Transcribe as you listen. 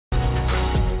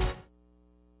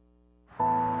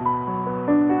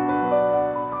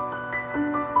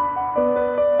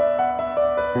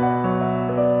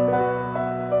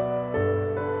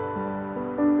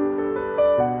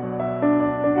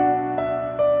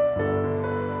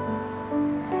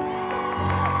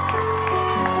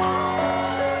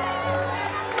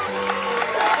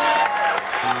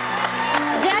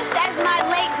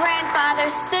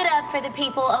for the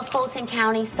people of Fulton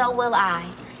County, so will I.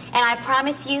 And I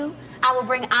promise you, I will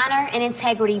bring honor and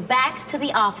integrity back to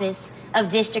the office of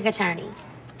District Attorney.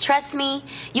 Trust me,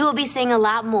 you will be seeing a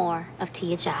lot more of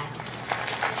Tia Giles.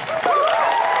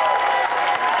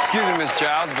 Excuse me, Miss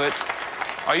Giles, but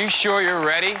are you sure you're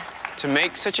ready to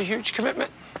make such a huge commitment?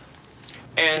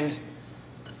 And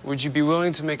would you be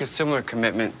willing to make a similar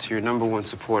commitment to your #1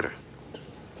 supporter?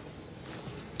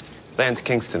 Lance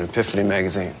Kingston, Epiphany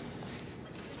Magazine.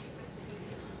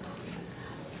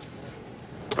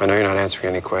 I know you're not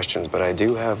answering any questions, but I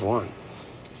do have one.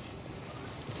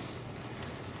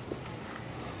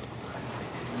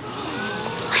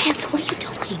 Lance, what are you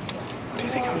doing? What do you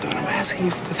think I'm doing? I'm asking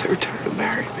you for the 3rd time to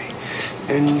marry me.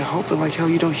 And hoping like hell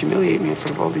you don't humiliate me in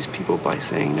front of all these people by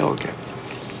saying no again.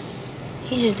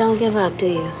 You just don't give up, do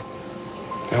you?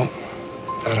 No,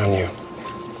 not on you.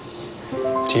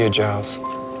 Tia Giles,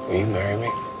 will you marry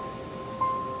me?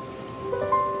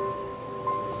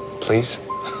 Please?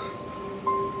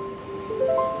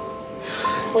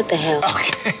 What the hell?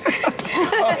 Okay.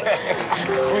 Okay.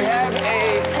 We have a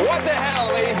what the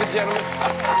hell, ladies and gentlemen.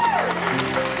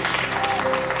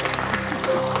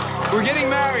 We're getting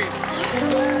married.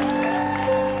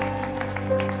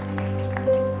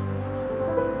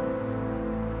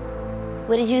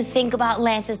 What did you think about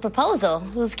Lance's proposal?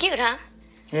 It was cute, huh?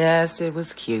 Yes, it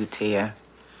was cute, Tia.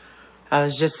 I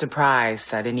was just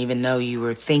surprised. I didn't even know you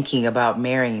were thinking about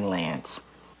marrying Lance.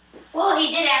 Well,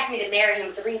 he did ask me to marry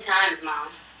him 3 times, Mom.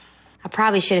 I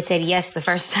probably should have said yes the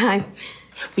first time.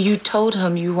 Well, you told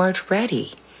him you weren't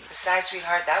ready. Besides,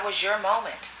 sweetheart, that was your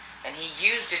moment. And he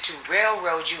used it to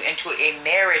railroad you into a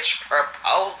marriage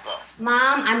proposal.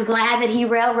 Mom, I'm glad that he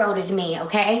railroaded me,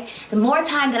 okay? The more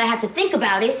time that I have to think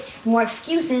about it, the more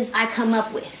excuses I come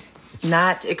up with.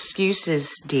 Not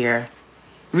excuses, dear.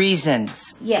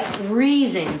 Reasons. Yeah,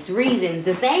 reasons.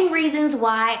 The same reasons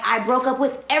why I broke up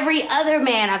with every other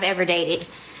man I've ever dated.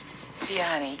 Tia,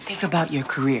 honey, think about your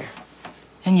career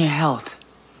and your health.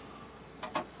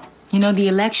 You know, the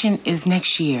election is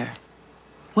next year.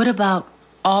 What about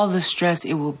all the stress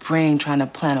it will bring trying to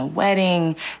plan a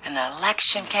wedding, an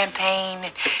election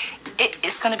campaign?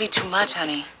 It's gonna be too much,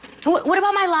 honey. What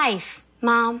about my life,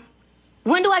 Mom?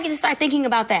 When do I get to start thinking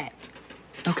about that?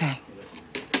 Okay.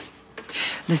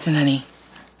 Listen, honey.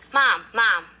 Mom,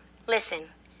 listen.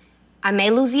 I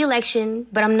may lose the election,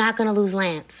 but I'm not gonna lose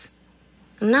Lance.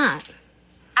 I'm not.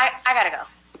 I gotta go.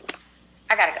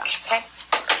 Okay?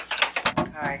 All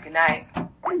right, good night.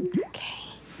 Okay.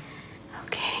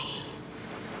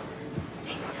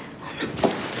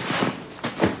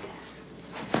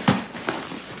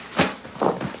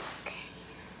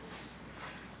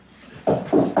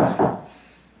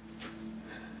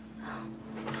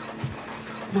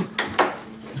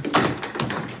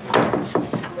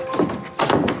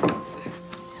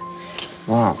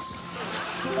 Wow.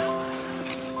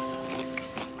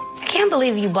 I can't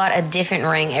believe you bought a different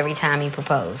ring every time you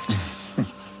proposed.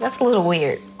 That's a little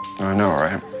weird. I know,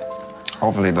 right?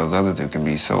 Hopefully those other 2 can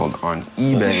be sold on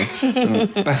eBay.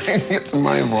 And get some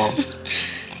money for them.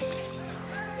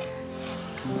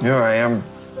 You know, I am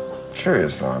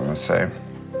curious, though, I must say.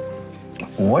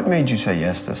 What made you say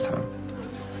yes this time?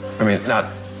 I mean,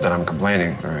 not that I'm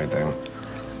complaining or anything.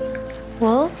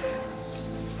 Well,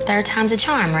 3rd time's a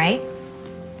charm, right?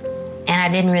 And I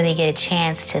didn't really get a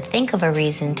chance to think of a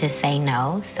reason to say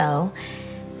no, so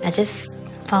I just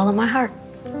followed my heart.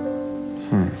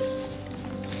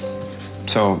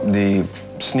 So the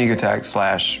sneak attack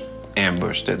 /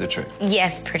 ambush did the trick?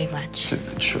 Yes, pretty much. Did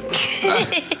the trick.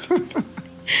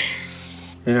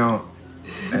 You know,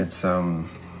 it's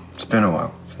been a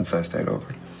while since I stayed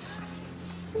over.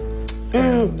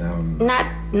 And,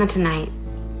 Not tonight,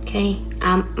 okay?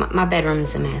 My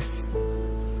bedroom's a mess.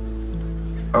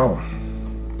 Oh,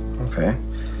 okay.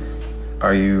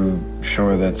 Are you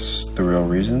sure that's the real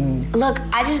reason? Look,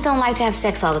 I just don't like to have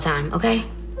sex all the time, okay?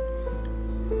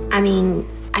 I mean,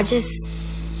 I just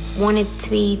want it to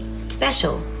be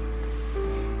special.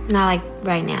 Not like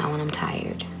right now when I'm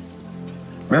tired.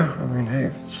 Yeah, I mean,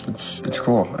 hey, it's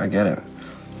cool. I get it.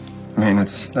 I mean,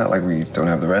 it's not like we don't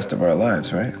have the rest of our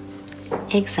lives, right?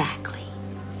 Exactly.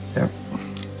 Yep.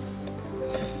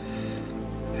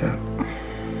 Yeah.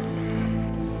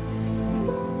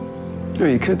 You know,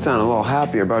 you could sound a little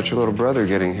happier about your little brother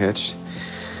getting hitched.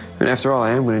 And after all,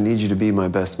 I am going to need you to be my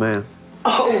best man.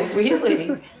 Oh,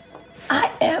 really? I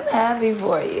am happy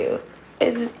for you.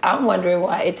 It's just, I'm wondering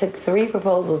why it took 3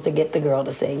 proposals to get the girl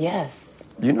to say yes.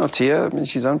 You know, Tia, I mean,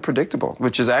 she's unpredictable,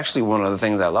 which is actually one of the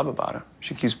things I love about her.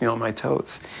 She keeps me on my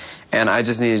toes. And I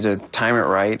just needed to time it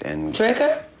right and... Trick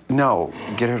her? No,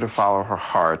 get her to follow her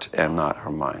heart and not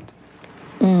her mind.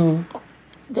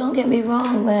 Don't get me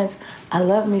wrong, Lance. I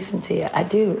love me some Tia. I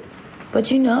do.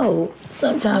 But you know,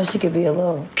 sometimes she could be a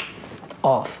little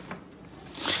off.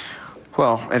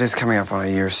 Well, it is coming up on a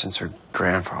year since her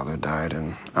grandfather died,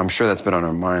 and I'm sure that's been on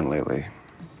her mind lately.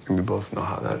 And we both know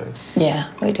how that is.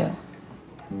 Yeah, we do.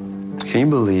 Can you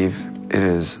believe it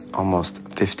is almost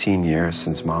 15 years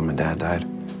since Mom and Dad died?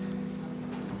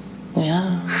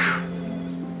 Yeah.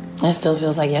 It still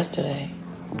feels like yesterday.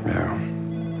 Yeah.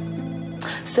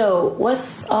 So,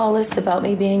 what's all this about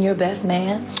me being your best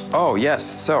man? Oh, yes.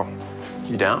 So,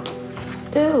 you down?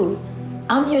 Dude,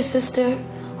 I'm your sister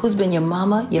who's been your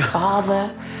mama, your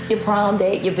father, your prom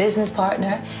date, your business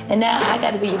partner, and now I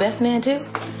got to be your best man too?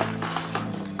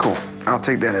 Cool. I'll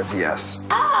take that as a yes.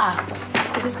 Ah,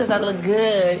 this is because I look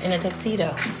good in a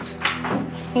tuxedo.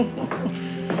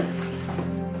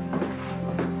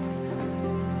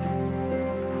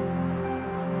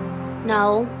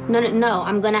 No.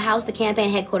 I'm gonna house the campaign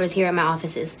headquarters here at my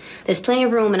offices. There's plenty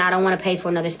of room and I don't want to pay for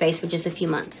another space for just a few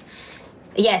months.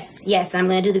 Yes, I'm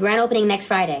gonna do the grand opening next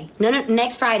Friday. No,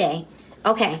 next Friday.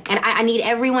 Okay, and I need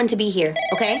everyone to be here,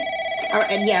 okay?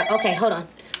 Yeah, okay, hold on.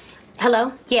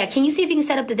 Hello? Yeah, can you see if you can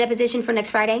set up the deposition for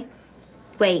next Friday?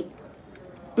 Wait.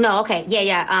 No, okay,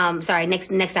 yeah, sorry,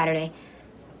 next Saturday.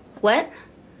 What?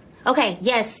 Okay,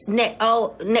 yes,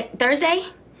 Thursday?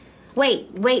 Wait,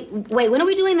 when are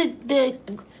we doing the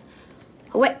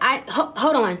wait,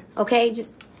 hold on, okay?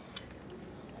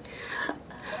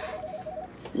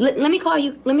 Let me call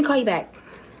you back.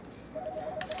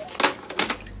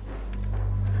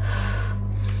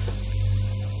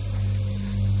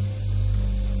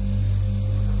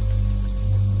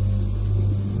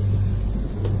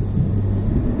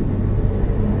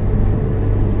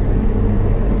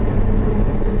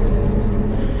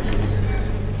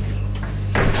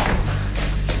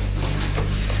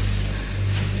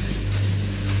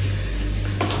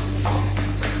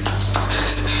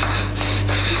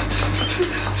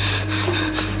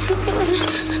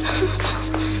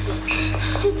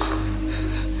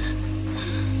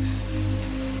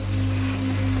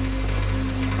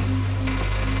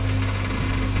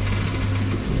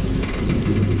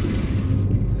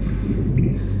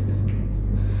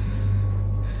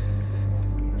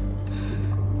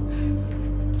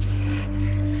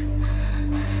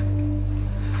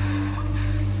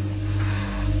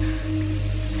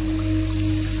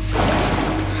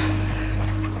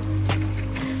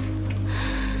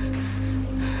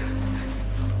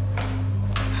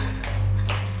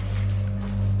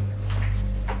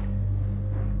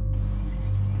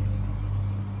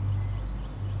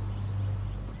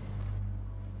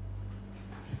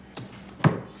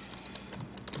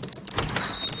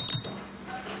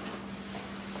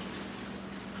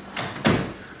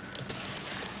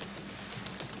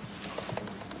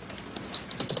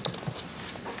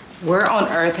 Where on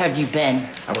earth have you been?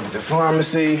 I went to the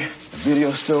pharmacy, the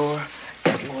video store,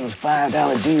 got some of those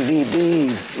 $5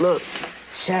 DVDs. Look,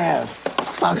 Shaft,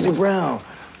 Foxy Brown,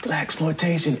 black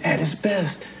exploitation at its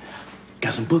best.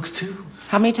 Got some books too.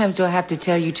 How many times do I have to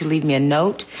tell you to leave me a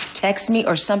note, text me,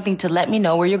 or something to let me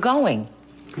know where you're going?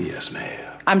 Yes,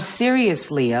 ma'am. I'm serious,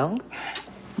 Leo.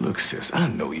 Look, sis, I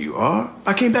know you are.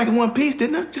 I came back in one piece,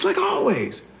 didn't I? Just like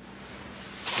always.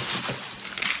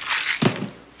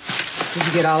 Did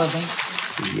you get all of them?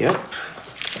 Yep.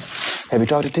 Have you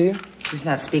talked to Tia? She's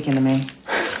not speaking to me.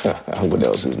 What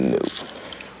else is new?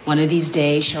 One of these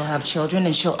days, she'll have children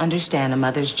and she'll understand a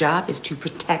mother's job is to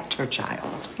protect her child.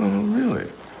 Oh, really?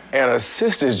 And a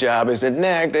sister's job is to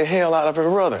nag the hell out of her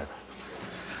brother.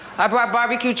 I brought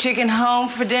barbecue chicken home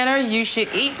for dinner. You should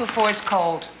eat before it's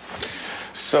cold.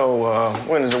 So,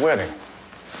 when is the wedding?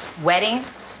 Wedding?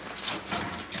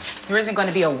 There isn't going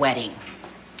to be a wedding.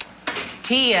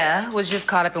 Tia was just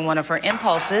caught up in one of her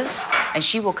impulses, and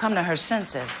she will come to her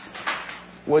senses.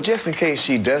 Well, just in case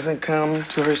she doesn't come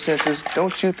to her senses,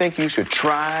 don't you think you should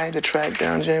try to track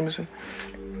down Jamerson?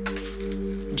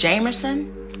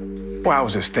 Jamerson? Well, I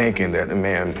was just thinking that the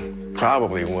man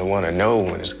probably would want to know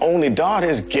when his only daughter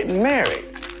is getting married.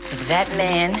 If that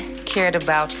man cared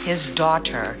about his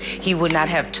daughter, he would not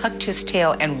have tucked his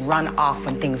tail and run off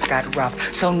when things got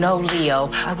rough. So no, Leo,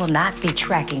 I will not be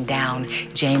tracking down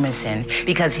Jamerson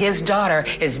because his daughter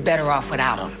is better off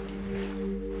without him.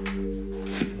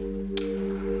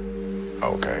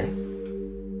 Okay.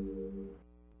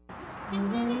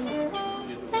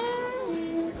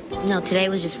 No, today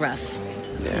was just rough.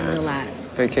 Yeah. It was a lot.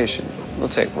 Vacation. We'll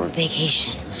take one.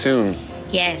 Vacation. Soon.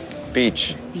 Yes.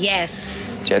 Beach. Yes.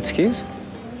 Jet skis?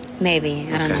 Maybe.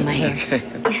 I don't know my hair.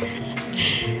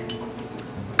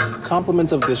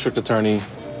 Compliments of District Attorney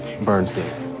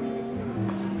Bernstein.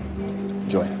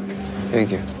 Enjoy.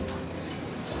 Thank you.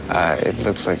 It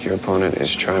looks like your opponent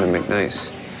is trying to make nice.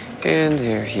 And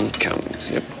here he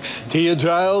comes. Yep. Tia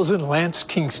Giles and Lance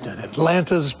Kingston,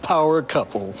 Atlanta's power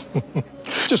couple.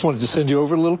 Just wanted to send you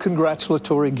over a little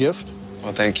congratulatory gift.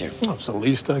 Well, thank you. Oh, it's the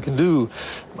least I can do.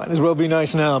 Might as well be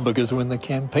nice now, because when the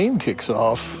campaign kicks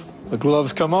off, the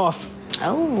gloves come off.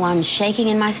 Oh, I'm shaking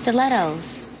in my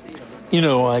stilettos. You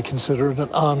know, I consider it an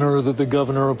honor that the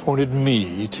governor appointed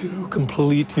me to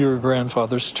complete your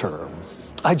grandfather's term.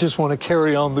 I just want to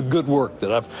carry on the good work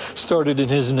that I've started in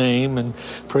his name and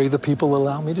pray the people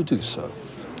allow me to do so.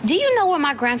 Do you know where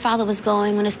my grandfather was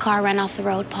going when his car ran off the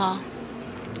road, Paul?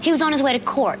 He was on his way to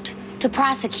court to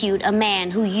prosecute a man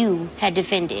who you had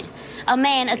defended. A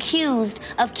man accused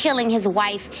of killing his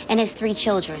wife and his 3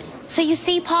 children. So you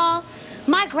see, Paul,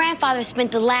 my grandfather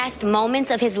spent the last moments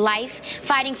of his life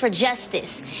fighting for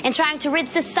justice and trying to rid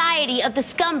society of the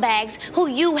scumbags who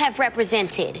you have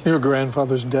represented. Your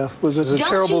grandfather's death was a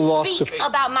terrible loss to... Don't you speak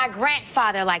about my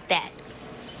grandfather like that.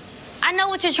 I know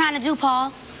what you're trying to do,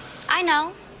 Paul. I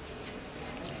know.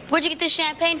 Where'd you get this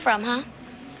champagne from, huh?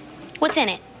 What's in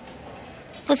it?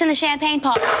 What's in the champagne,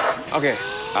 Paul? Okay,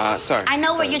 sorry. I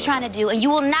know what you're trying to do, and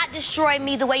you will not destroy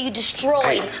me the way you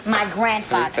destroyed my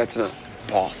grandfather. That's not...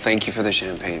 Paul, thank you for the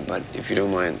champagne, but if you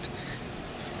don't mind,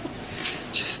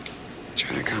 just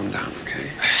try to calm down, okay?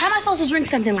 How am I supposed to drink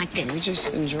something like this? Can we just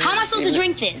enjoy How am I it? supposed to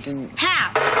drink this?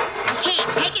 How? I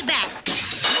can't. Take it back.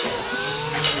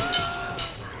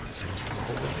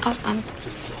 Oh, I'm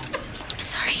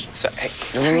sorry. So, hey,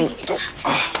 Sorry. no. Don't.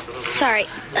 Oh. Sorry.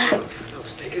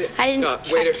 I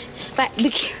didn't... waiter. But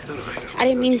I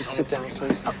didn't mean... Just sit down,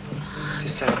 please. Oh.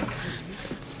 Just sit.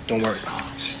 Don't worry.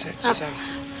 Just sit. Just have a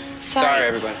seat. Sorry,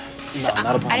 everybody. No,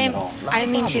 not a problem at all. I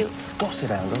didn't mean to. Go sit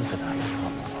down. Go sit down.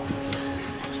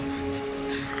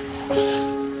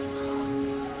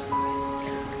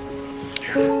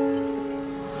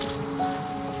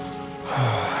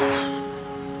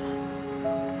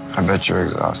 I bet you're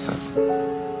exhausted.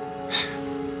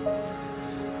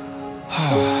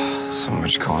 So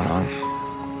much going on.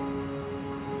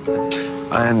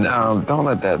 And don't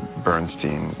let that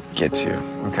Bernstein get to you,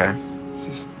 okay? It's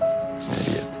just an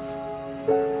idiot.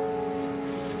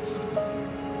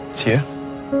 Tia?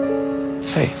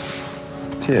 Hey,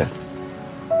 Tia.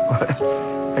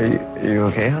 Are you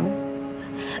okay, honey?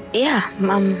 Yeah,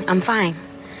 I'm fine.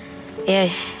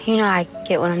 Yeah, you know I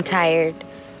get when I'm tired.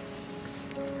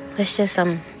 Let's just,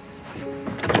 let's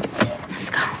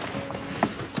go.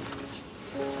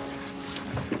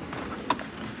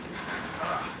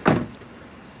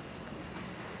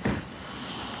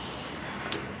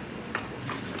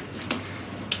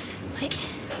 Wait.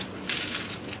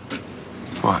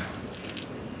 What?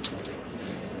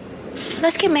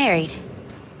 Let's get married.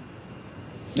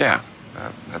 Yeah,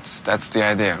 that's the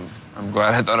idea. I'm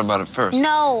glad I thought about it first.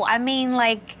 No, I mean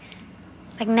like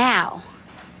now.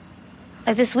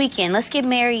 Like this weekend. Let's get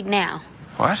married now.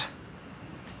 What?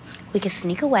 We can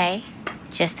sneak away,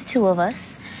 just the 2 of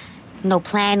us. No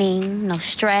planning, no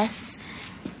stress.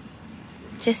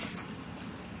 Just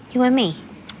you and me.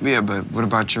 Yeah, but what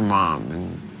about your mom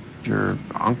and your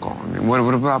uncle? I mean,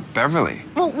 what about Beverly?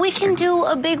 Well, we can do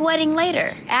a big wedding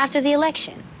later, after the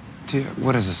election. Tia,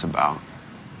 what is this about?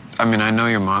 I mean, I know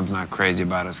your mom's not crazy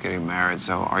about us getting married,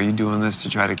 so are you doing this to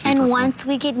try to keep her And from... once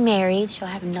we get married, she'll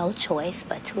have no choice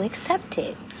but to accept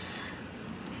it.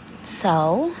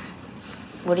 So,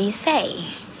 what do you say?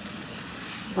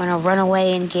 You want to run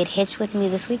away and get hitched with me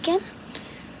this weekend?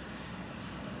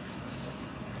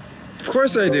 Of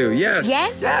course I do, yes.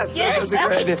 Yes? Yes, Yes, that's a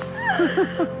great okay.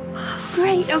 idea.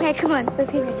 Great. Okay, come on.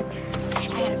 Let's get ready. I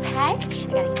got a pack. I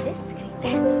gotta get this. I gotta get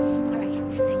that. All right.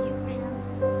 So you...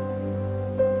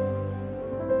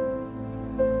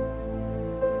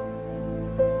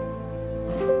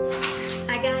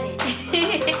 I got it.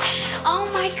 Oh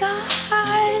my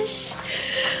gosh.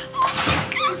 Oh my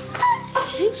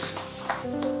gosh.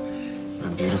 My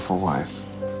beautiful wife.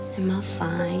 And my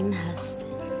fine husband.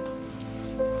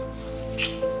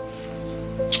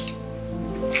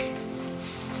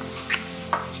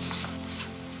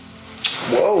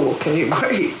 Whoa, okay,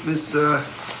 wait. This, I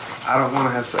don't want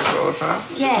to have sex all the time.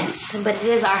 Yes, but it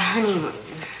is our honeymoon.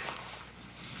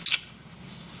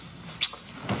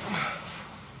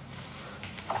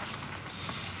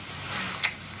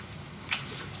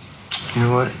 You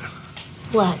know what?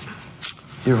 What?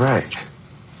 You're right.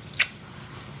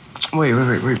 Wait.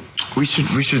 We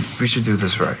should do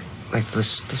this right. Like,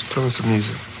 let's put on some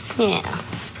music. Yeah,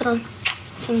 let's put on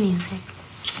some music.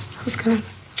 Who's gonna...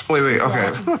 Wait,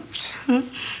 okay.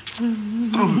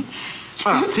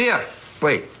 Tia,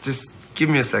 wait, just give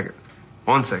me a second.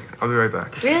 1 second, I'll be right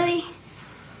back. Really?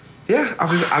 Yeah,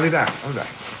 I'll be back.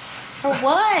 For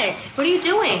what? What are you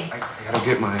doing? I gotta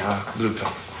get my blue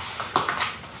pill.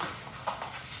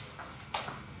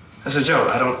 That's a joke.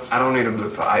 I don't need a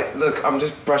blue pill. Look, I'm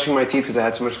just brushing my teeth because I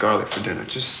had so much garlic for dinner.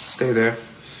 Just stay there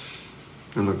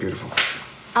and look beautiful.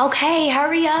 Okay,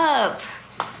 hurry up.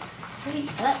 Hurry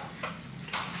up.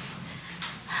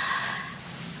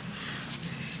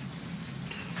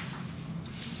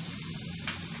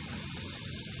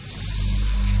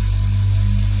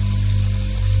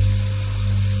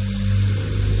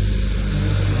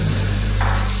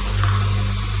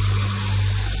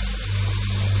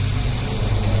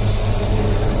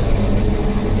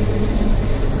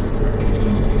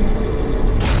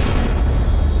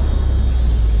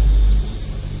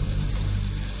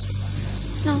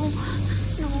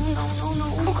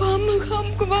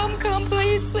 Come,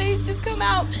 please, just come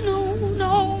out.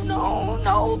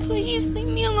 No, please, leave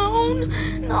me alone.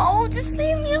 No, just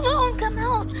leave me alone. Come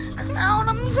out,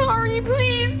 I'm sorry,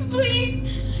 please,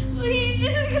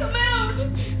 just come out.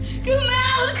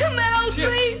 Come out,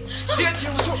 please. Tia,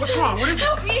 what's wrong? What is it?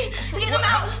 Help me, get him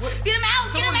out. Tia,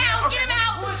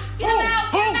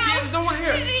 there's no one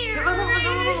here. He's here.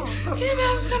 Look. Get him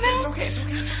out, come out. It's okay.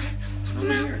 There's no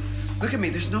one here. Look at me,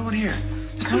 there's no one here.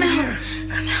 Come out.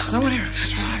 There's no one here.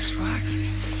 Just relax.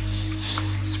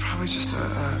 It's probably just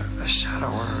a shadow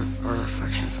or a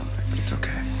reflection of something, but it's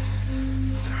okay.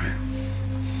 It's all right.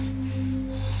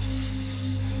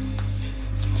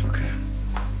 It's okay.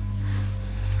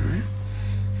 All right?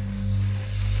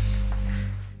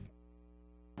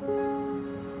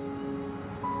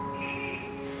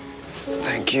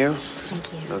 Thank you.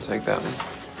 I'll take that one.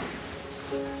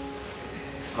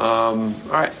 All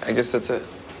right, I guess that's it.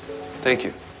 Thank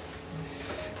you.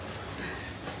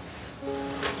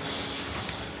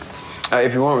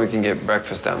 If you want, we can get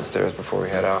breakfast downstairs before we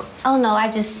head out. Oh, no,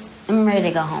 I'm ready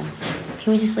to go home.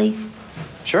 Can we just leave?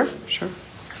 Sure. You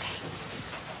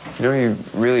know, you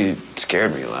really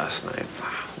scared me last night.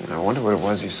 I wonder what it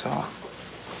was you saw.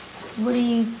 What are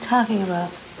you talking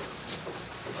about?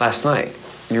 Last night,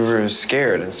 you were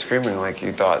scared and screaming like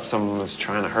you thought someone was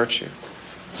trying to hurt you.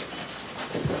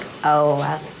 Oh,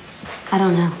 I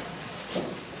don't know.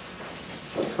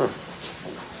 Huh.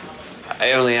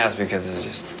 I only asked because it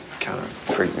just kind of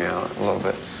freaked me out a little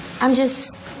bit. I'm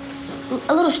just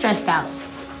a little stressed out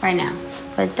right now.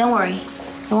 But don't worry,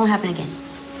 it won't happen again.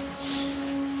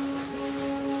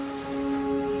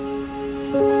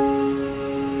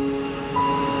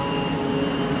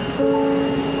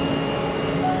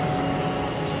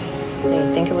 Do you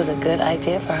think it was a good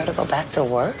idea for her to go back to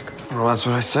work? Well, that's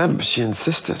what I said, but she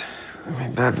insisted. I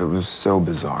mean, Bev, it was so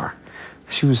bizarre.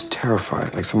 She was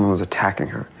terrified, like someone was attacking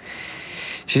her.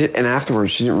 And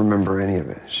afterwards, she didn't remember any of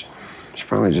it. She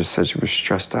finally just said she was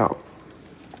stressed out.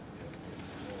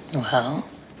 Well,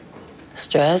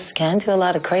 stress can do a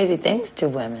lot of crazy things to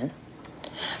women.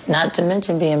 Not to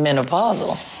mention being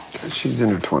menopausal. She's in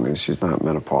her 20s. She's not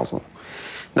menopausal.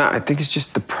 No, I think it's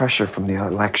just the pressure from the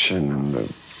election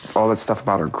and all that stuff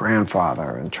about her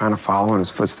grandfather and trying to follow in his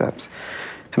footsteps.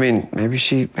 I mean, maybe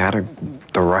she had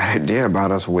the right idea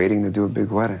about us waiting to do a big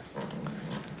wedding.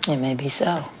 It may be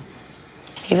so.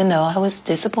 Even though I was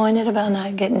disappointed about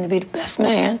not getting to be the best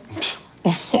man.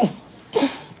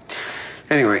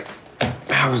 Anyway,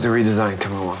 how's the redesign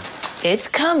coming along? It's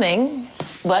coming,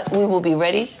 but we will be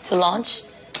ready to launch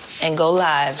and go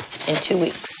live in 2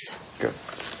 weeks. Good.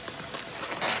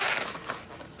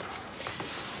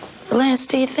 Lance,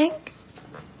 do you think?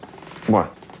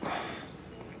 What?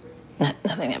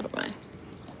 Nothing, never mind.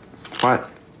 What?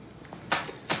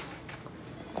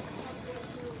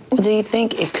 Well, do you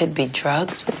think it could be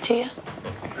drugs with Tia?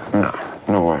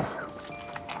 No way.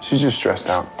 She's just stressed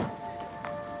out.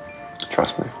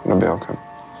 Trust me, it'll be okay.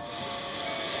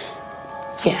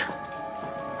 Yeah,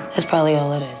 that's probably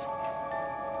all it is.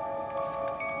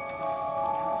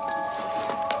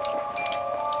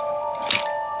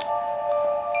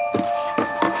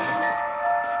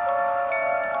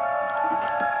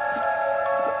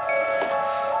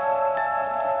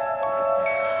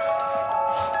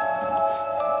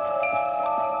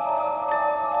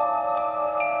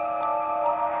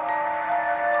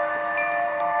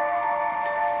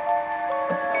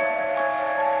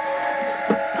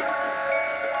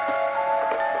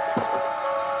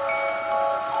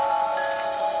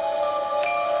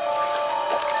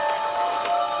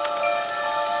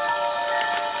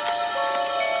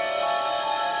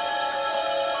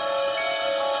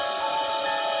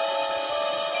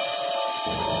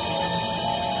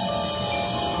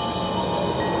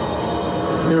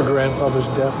 Your grandfather's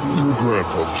death. Your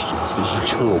grandfather's death was a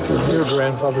terrible loss. Your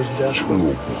grandfather's death.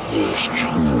 Terrible loss.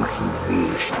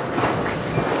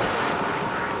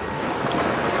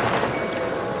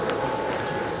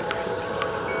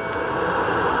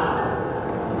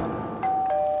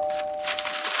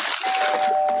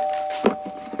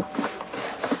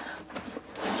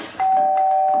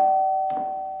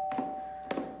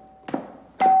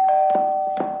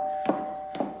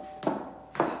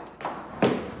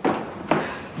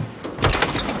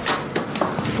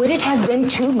 Would it have been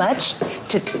too much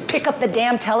to pick up the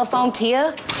damn telephone,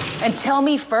 Tia, and tell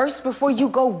me first before you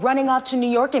go running off to New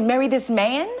York and marry this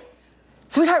man?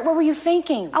 Sweetheart, what were you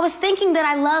thinking? I was thinking that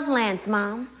I love Lance,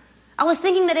 Mom. I was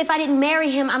thinking that if I didn't marry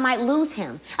him, I might lose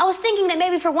him. I was thinking that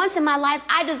maybe for once in my life,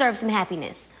 I deserve some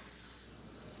happiness.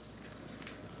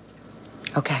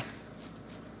 Okay.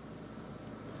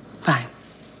 Fine.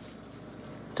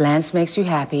 Lance makes you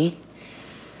happy.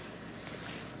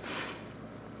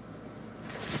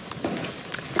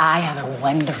 I have a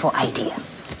wonderful idea.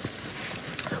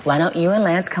 Why don't you and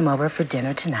Lance come over for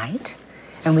dinner tonight,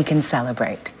 and we can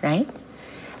celebrate, right?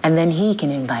 And then he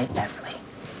can invite Beverly.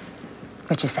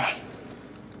 What you say?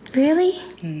 Really?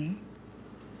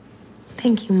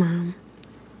 Thank you, Mom.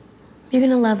 You're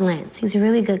gonna love Lance. He's a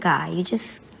really good guy. You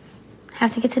just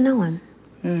have to get to know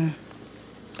him.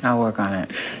 I'll work on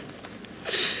it.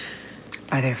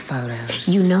 Are there photos?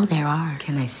 You know there are.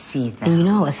 Can I see them? And you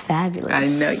know it was fabulous. I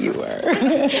know you were.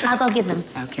 I'll go get them.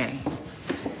 Okay.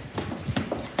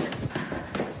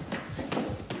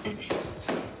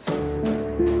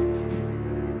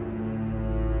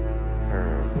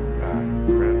 Her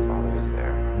grandfather was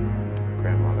there.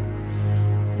 Grandmother.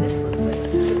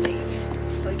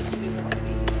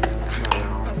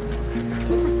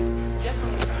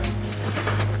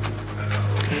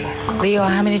 Leo,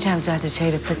 how many times do I have to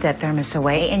tell you to put that thermos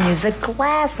away and use a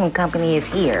glass when company is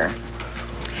here?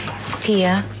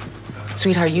 Tia,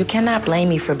 sweetheart, you cannot blame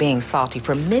me for being salty,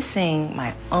 for missing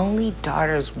my only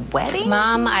daughter's wedding.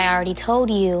 Mom, I already told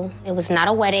you. It was not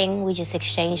a wedding. We just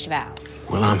exchanged vows.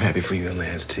 Well, I'm happy for you and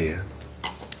Lance, Tia.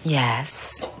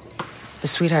 Yes.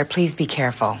 But, sweetheart, please be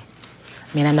careful. I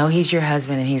mean, I know he's your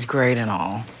husband and he's great and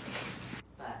all.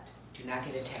 But do not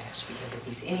get attached, because if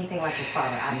he's anything like your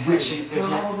father, I'll tell you.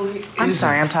 Probably I'm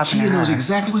sorry, I'm talking to her. Tia knows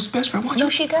exactly what's best for her. Why don't No,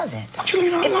 you, she doesn't. why don't you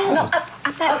leave her alone? No,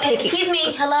 I'm not picky. Excuse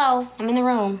me. Hello. I'm in the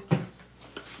room.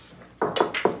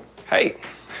 Hey.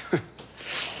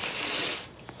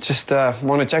 Just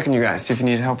want to check on you guys, see if you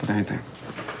need help with anything.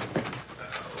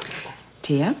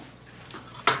 Tia,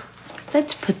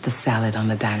 let's put the salad on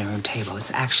the dining room table.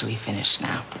 It's actually finished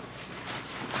now.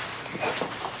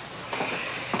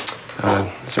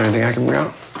 Is there anything I can bring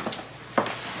out?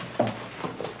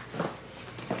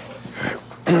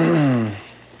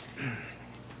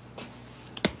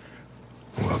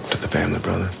 Welcome to the family,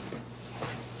 brother.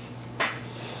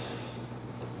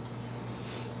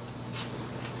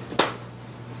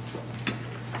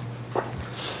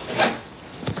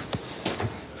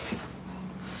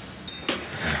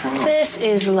 This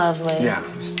is lovely. Yeah,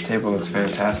 this table looks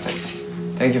fantastic.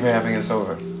 Thank you for having us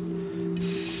over.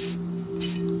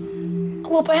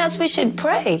 Well, perhaps we should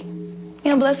pray.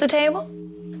 You know, bless the table?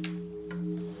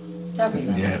 That'd be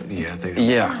lovely. Yeah, I think.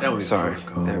 Yeah, That was sorry.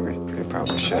 cool. Yeah, we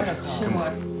probably should.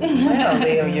 Well,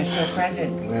 Leo, you're so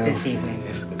present this evening.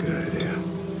 It's a good idea.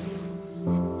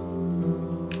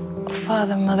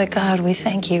 Father, Mother God, we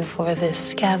thank you for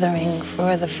this gathering,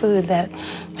 for the food that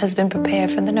has been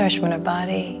prepared for the nourishment of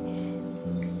body.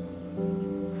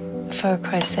 For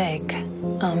Christ's sake,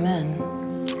 amen.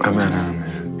 Amen.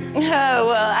 Oh,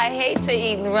 well, I hate to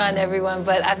eat and run, everyone,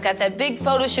 but I've got that big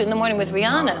photo shoot in the morning with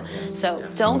Rihanna. So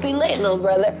don't be late, little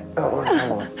brother.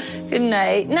 Good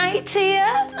night. Night,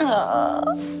 Tia.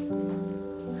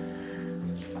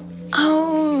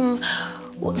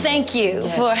 Well, thank you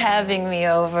for having me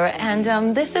over.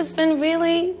 And this has been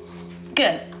really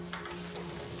good.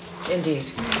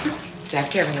 Indeed.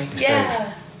 Jack carefully.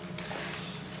 Yeah.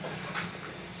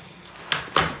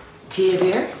 Tia,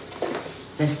 dear,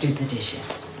 let's do the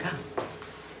dishes. Come.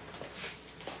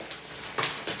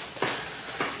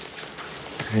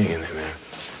 Hang in there, man.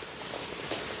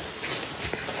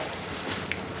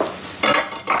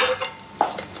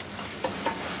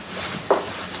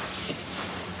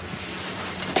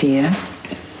 Tia,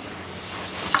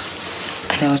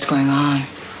 I know what's going on.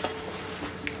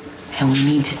 And we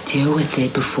need to deal with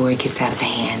it before it gets out of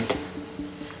hand.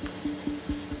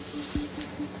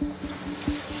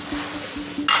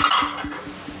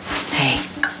 Hey.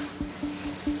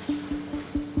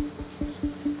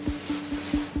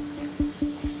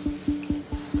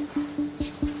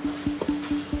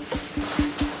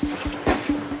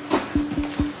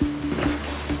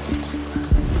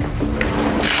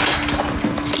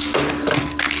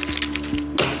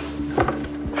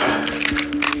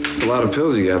 It's a lot of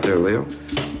pills you got there, Leo.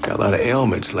 Got a lot of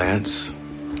ailments, Lance.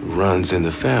 Runs in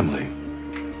the family.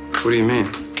 What do you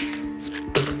mean?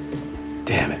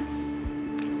 Damn it.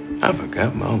 I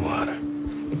forgot my water.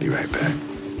 Be right back.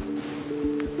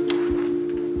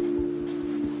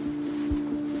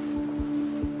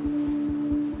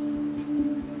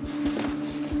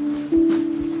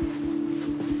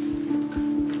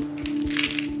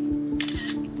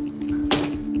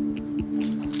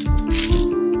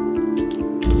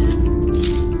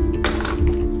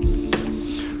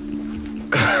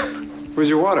 Where's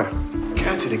your water?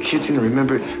 Got to the kitchen and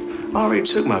remembered I already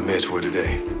took my meds for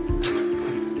today.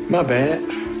 My bad.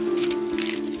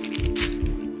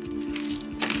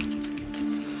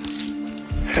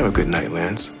 Have a good night,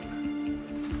 Lance.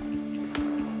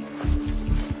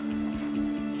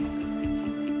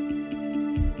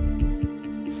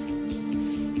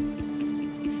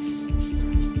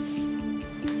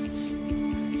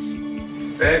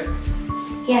 Babe?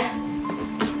 Yeah.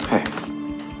 Hey.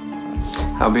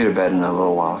 I'll be to bed in a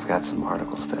little while. I've got some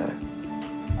articles to edit.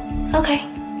 Okay.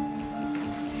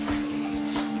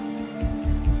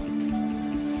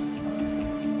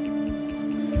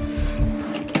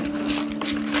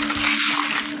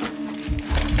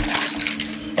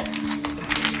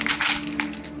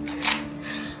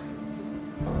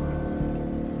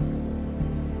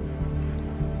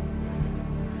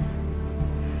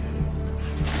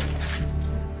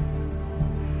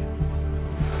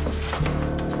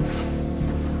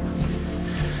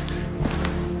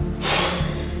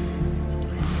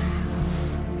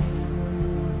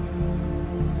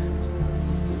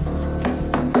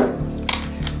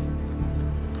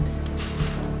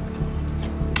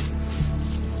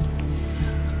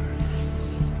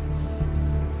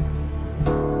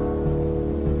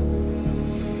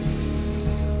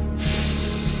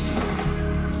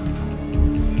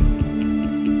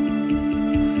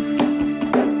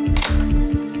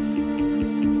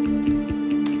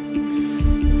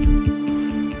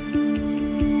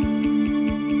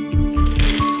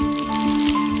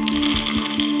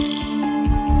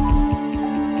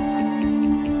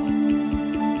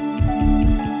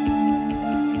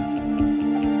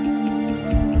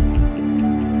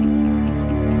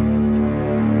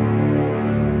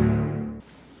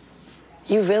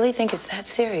 You really think it's that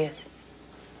serious?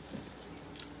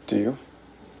 Do you?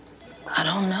 I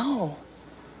don't know.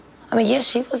 I mean, yes,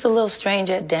 she was a little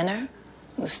strange at dinner.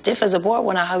 Stiff as a board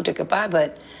when I hugged her goodbye,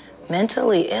 but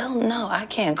mentally ill? No, I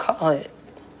can't call it.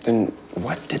 Then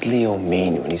what did Leo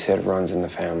mean when he said runs in the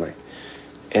family?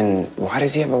 And why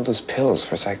does he have all those pills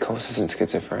for psychosis and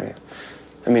schizophrenia?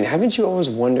 I mean, haven't you always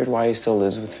wondered why he still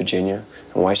lives with Virginia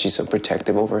and why she's so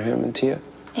protective over him and Tia?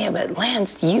 Yeah, but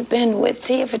Lance, you've been with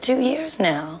Tia for 2 years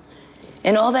now.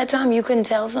 And all that time you couldn't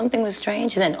tell something was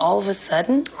strange, and then all of a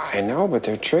sudden? I know, but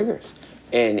they're triggers.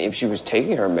 And if she was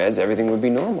taking her meds, everything would be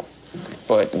normal.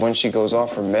 But once she goes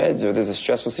off her meds or there's a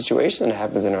stressful situation that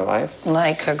happens in her life.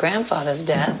 Like her grandfather's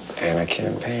death. And a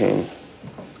campaign.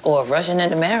 Or rushing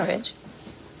into marriage.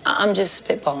 I'm just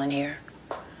spitballing here.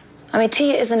 I mean,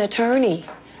 Tia is an attorney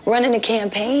running a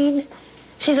campaign.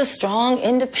 She's a strong,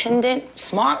 independent,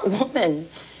 smart woman.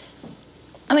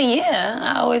 I mean, yeah,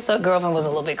 I always thought girlfriend was a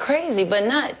little bit crazy, but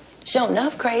not show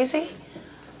enough crazy.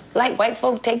 Like white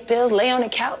folk take pills, lay on the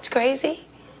couch crazy.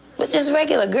 But just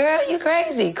regular, girl, you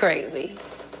crazy, crazy.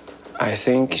 I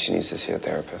think she needs to see a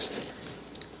therapist.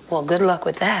 Well, good luck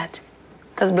with that.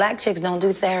 Because black chicks don't do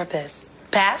therapists.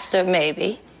 Pastor,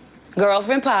 maybe.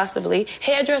 Girlfriend, possibly.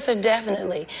 Hairdresser,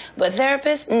 definitely. But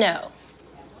therapist, no.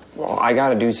 Well, I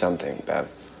gotta do something, Bev.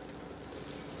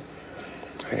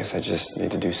 I guess I just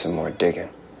need to do some more digging.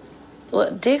 Well,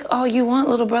 dig all you want,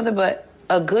 little brother, but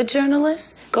a good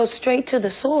journalist goes straight to the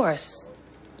source.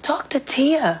 Talk to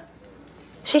Tia.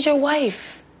 She's your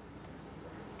wife.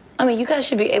 I mean, you guys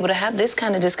should be able to have this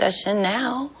kind of discussion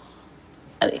now.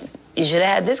 I mean, you should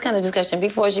have had this kind of discussion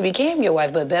before she became your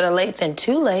wife, but better late than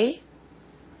too late.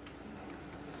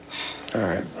 All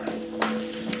right.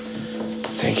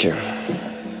 Thank you.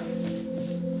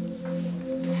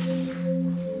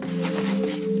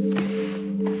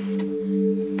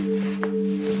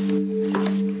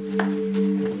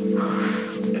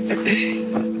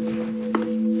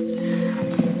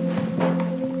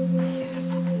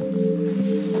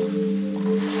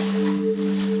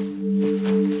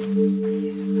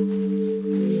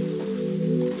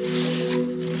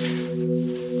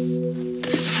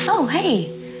 Oh, hey.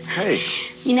 Hey.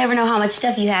 You never know how much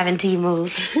stuff you have until you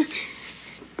move.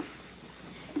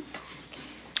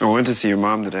 I went to see your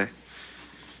mom today.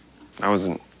 I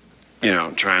wasn't,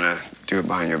 trying to do it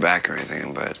behind your back or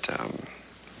anything, but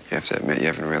you have to admit you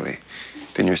haven't really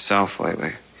been yourself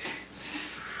lately.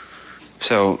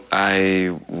 So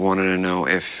I wanted to know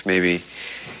if maybe...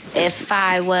 If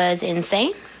I was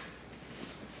insane?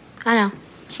 I know.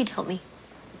 She told me.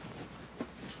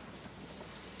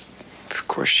 Of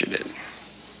course you did.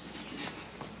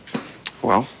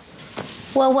 Well?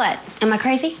 Well, what? Am I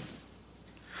crazy?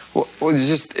 Well, it's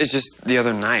just the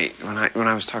other night when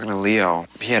I was talking to Leo,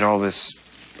 he had all this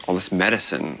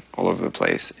medicine all over the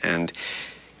place, and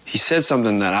he said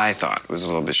something that I thought was a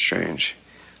little bit strange.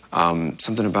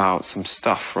 Something about some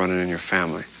stuff running in your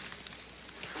family.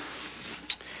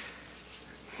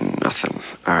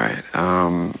 All right.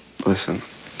 Listen.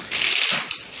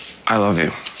 I love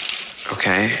you.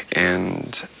 Okay?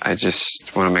 And I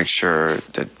just want to make sure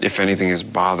that if anything is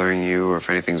bothering you or if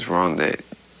anything's wrong, that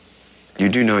you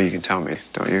do know you can tell me,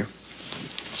 don't you?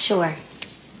 Sure.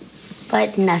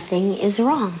 But nothing is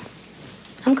wrong.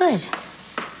 I'm good.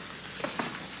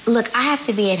 Look, I have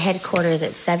to be at headquarters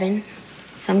at 7,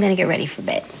 so I'm gonna get ready for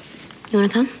bed. You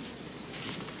wanna come?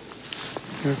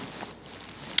 Yeah.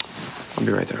 I'll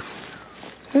be right there.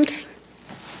 Okay.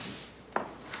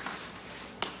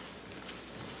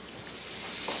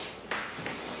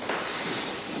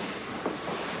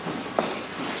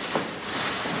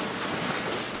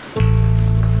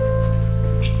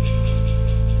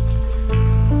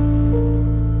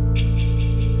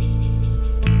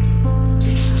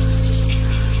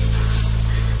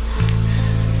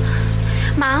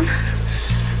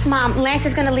 Mom, Lance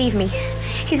is gonna leave me.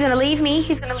 He's gonna leave me.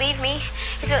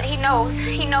 He knows,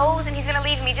 and he's gonna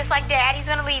leave me just like Dad. He's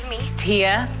gonna leave me.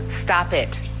 Tia, stop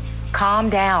it. Calm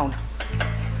down.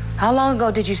 How long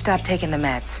ago did you stop taking the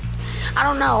meds? I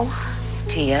don't know.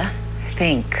 Tia,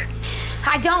 think.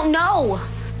 I don't know.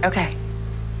 Okay.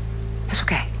 It's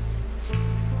okay.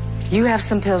 You have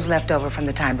some pills left over from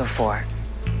the time before,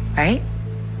 right?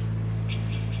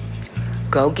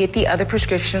 Go get the other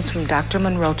prescriptions from Dr.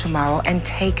 Monroe tomorrow and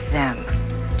take them.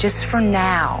 Just for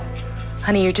now.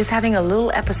 Honey, you're just having a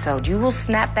little episode. You will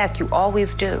snap back. You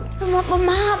always do. But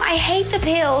Mom, I hate the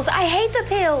pills.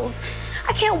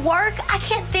 I can't work. I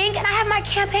can't think. And I have my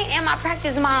campaign and my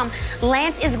practice. Mom,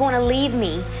 Lance is going to leave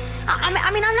me. I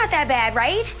mean, I'm not that bad,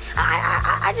 right?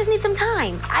 I just need some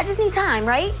time. I just need time,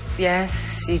 right?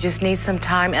 Yes, you just need some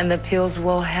time and the pills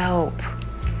will help.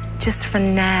 Just for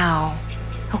now,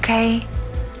 okay?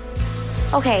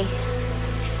 Okay,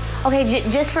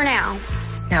 just for now.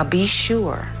 Now be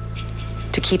sure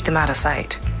to keep them out of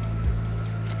sight.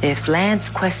 If Lance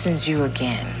questions you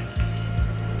again,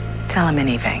 tell him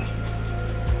anything.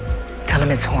 Tell him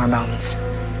it's hormones.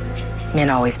 Men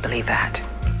always believe that.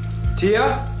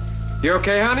 Tia, you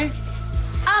okay, honey?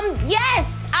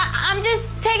 Yes. I'm just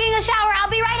taking a shower. I'll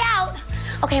be right out.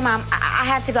 Okay, Mom. I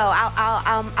have to go.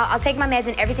 I'll take my meds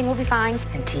and everything will be fine.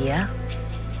 And Tia,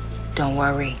 don't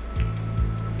worry.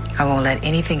 I won't let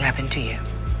anything happen to you.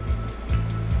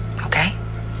 Okay?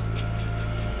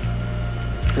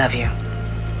 Love you.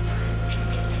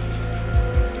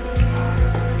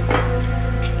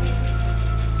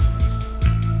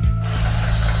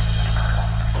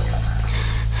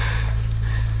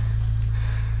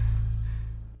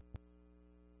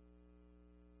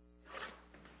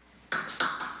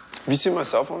 Have you seen my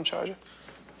cell phone charger?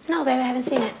 No, babe, I haven't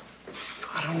seen it.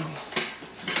 I don't know.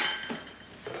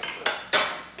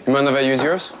 You mind if I use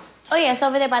yours? Oh, yeah, it's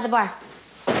over there by the bar.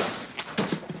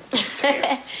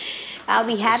 I'll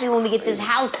be happy when we get this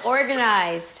house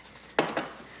organized.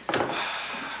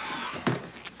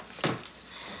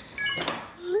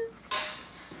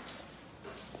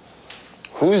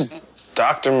 Who's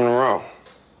Dr. Monroe?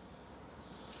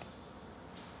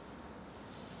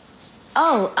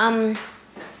 Oh,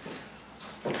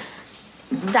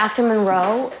 Dr.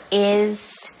 Monroe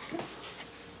is...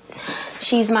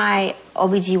 She's my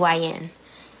OBGYN.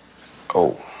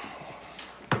 Oh.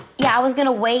 Yeah, I was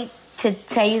gonna wait to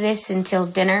tell you this until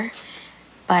dinner,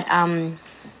 but, I'm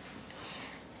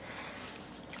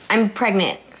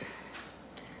pregnant.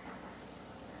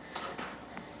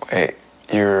 Wait,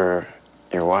 you're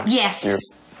what? Yes.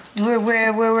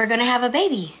 We're gonna have a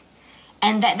baby.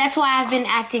 And that's why I've been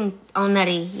acting all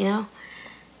nutty, you know?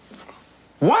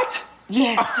 What?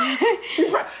 Yes.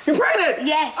 You're pregnant?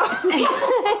 Yes.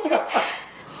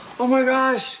 Oh my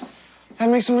gosh. That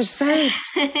makes so much sense.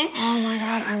 Oh my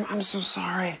God, I'm so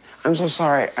sorry. I'm so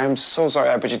sorry. I'm so sorry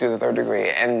I put you through the 3rd degree.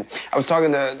 And I was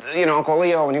talking to, Uncle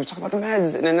Leo, and he was talking about the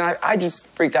meds. And then I just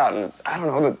freaked out. And I don't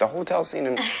know, the hotel scene.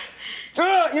 And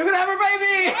you're gonna have a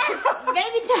baby! Yes,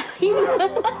 baby time.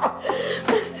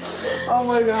 Oh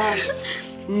my gosh.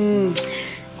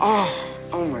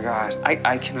 Oh my gosh.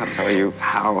 I cannot tell you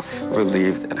how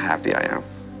relieved and happy I am.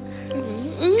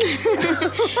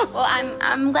 Well,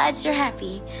 I'm glad you're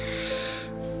happy.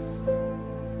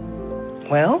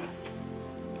 Well,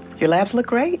 your labs look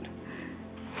great.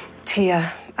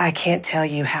 Tia, I can't tell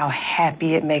you how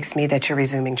happy it makes me that you're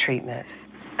resuming treatment.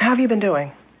 How have you been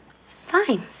doing?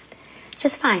 Fine.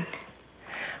 Just fine.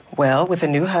 Well, with a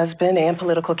new husband and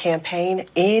political campaign,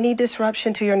 any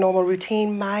disruption to your normal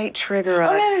routine might trigger a...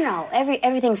 Oh, no.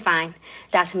 Everything's fine,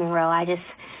 Dr. Monroe. I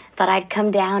just thought I'd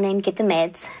come down and get the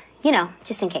meds.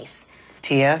 Just in case.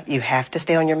 Tia, you have to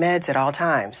stay on your meds at all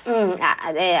times.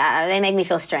 They make me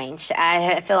feel strange.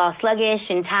 I feel all sluggish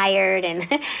and tired and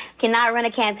cannot run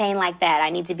a campaign like that. I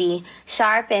need to be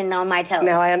sharp and on my toes.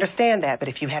 Now, I understand that, but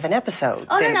if you have an episode...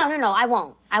 Oh, then... no, I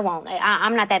won't.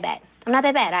 I'm not that bad. I'm not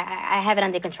that bad. I have it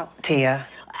under control. Tia.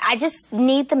 I just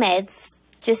need the meds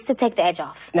just to take the edge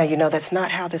off. Now, you know that's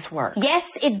not how this works.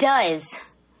 Yes, it does.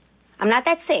 I'm not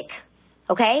that sick,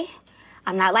 okay?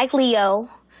 I'm not like Leo.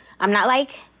 I'm not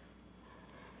like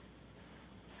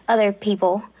other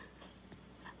people.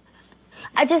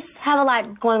 I just have a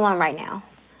lot going on right now,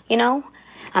 you know?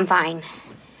 I'm fine.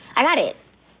 I got it.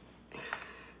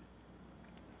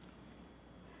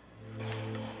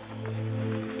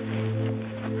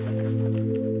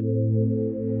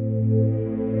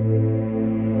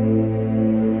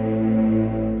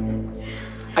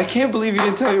 I can't believe you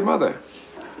didn't tell your mother.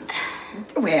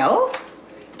 Well,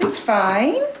 it's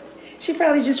fine. She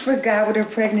probably just forgot with her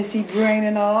pregnancy brain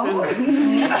and all.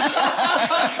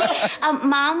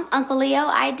 Mom, Uncle Leo,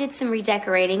 I did some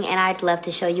redecorating, and I'd love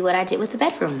to show you what I did with the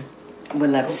bedroom.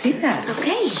 We'd love to see that.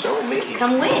 Okay. Show me.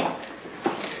 Come with.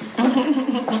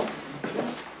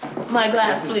 My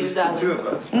glass, please, darling. Two of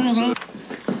us.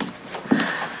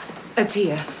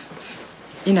 Tia,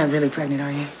 you're not really pregnant,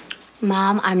 are you?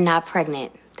 Mom, I'm not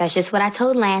pregnant. That's just what I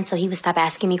told Lance so he would stop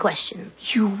asking me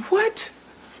questions. You what?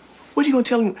 What are you gonna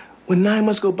tell him when 9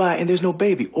 months go by and there's no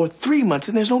baby, or 3 months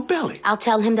and there's no belly? I'll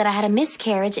tell him that I had a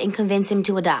miscarriage and convince him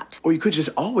to adopt. Or you could just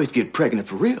always get pregnant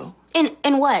for real.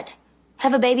 And what?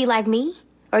 Have a baby like me?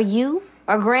 Or you?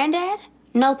 Or Granddad?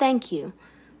 No, thank you.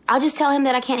 I'll just tell him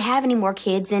that I can't have any more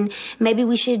kids and maybe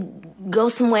we should go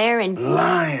somewhere and...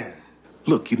 Lying.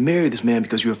 Look, you married this man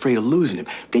because you're afraid of losing him.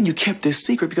 Then you kept this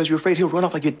secret because you're afraid he'll run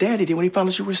off like your daddy did when he found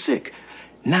out you were sick.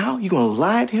 Now you're gonna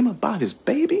lie to him about his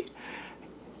baby?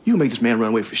 You'll make this man run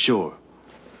away for sure.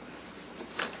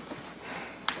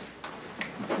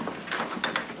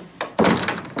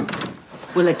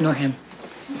 We'll ignore him.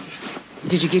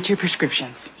 Did you get your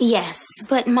prescriptions? Yes,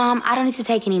 but Mom, I don't need to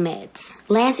take any meds.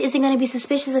 Lance isn't going to be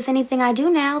suspicious of anything I do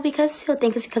now because he'll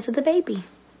think it's because of the baby.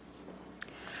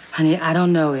 Honey, I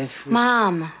don't know if...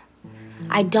 Mom,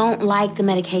 I don't like the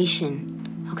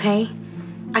medication, okay?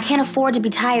 I can't afford to be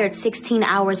tired 16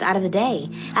 hours out of the day.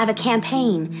 I have a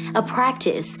campaign, a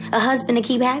practice, a husband to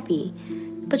keep happy.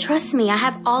 But trust me, I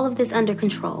have all of this under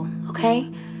control, okay?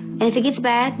 And if it gets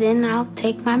bad, then I'll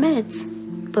take my meds.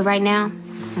 But right now,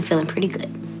 I'm feeling pretty good.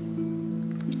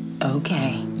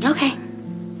 Okay. Okay.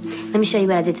 Let me show you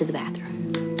what I did to the bathroom.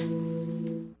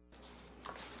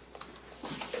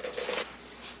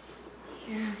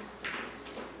 Here.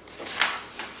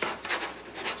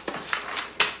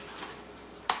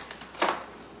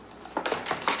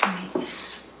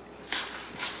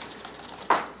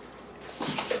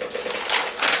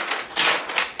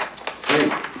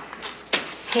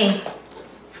 Hey.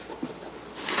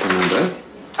 Remember?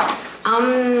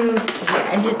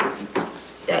 I just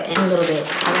in a little bit.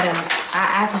 I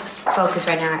have to focus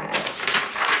right now.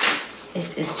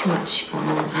 It's too much going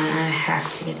on. I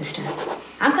have to get this done.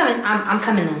 I'm coming. I'm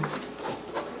coming though.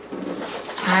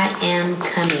 I am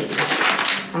coming.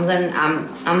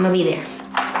 I'm gonna be there.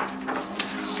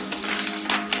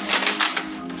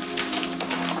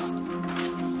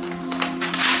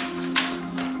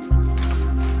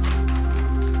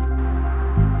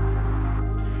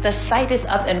 The site is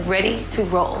up and ready to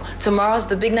roll. Tomorrow's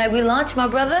the big night we launch, my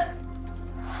brother.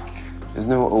 There's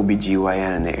no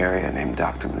OBGYN in the area named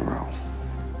Dr. Monroe.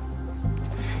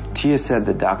 Tia said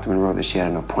that Dr. Monroe that she had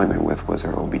an appointment with was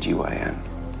her OBGYN.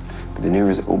 But the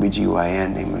nearest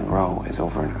OBGYN named Monroe is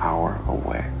over an hour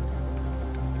away.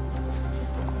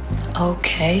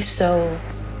 Okay, so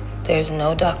there's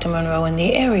no Dr. Monroe in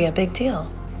the area. Big deal.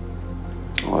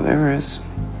 Well, there is.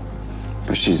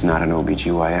 But she's not an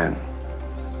OBGYN.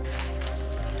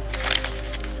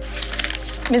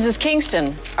 Mrs.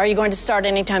 Kingston, are you going to start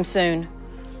anytime soon?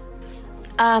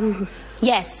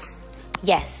 Yes.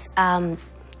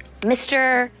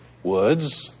 Mr.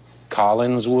 Woods?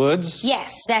 Collins Woods?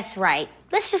 Yes, that's right.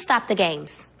 Let's just stop the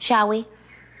games, shall we?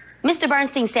 Mr.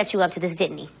 Bernstein set you up to this,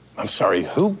 didn't he? I'm sorry,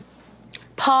 who?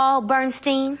 Paul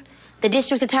Bernstein, the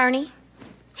district attorney.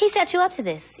 He set you up to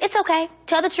this. It's okay.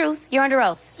 Tell the truth. You're under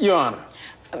oath. Your Honor.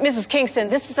 Mrs. Kingston,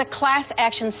 this is a class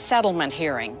action settlement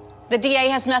hearing. The DA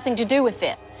has nothing to do with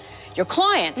it. Your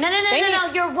clients... No,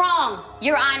 you're wrong,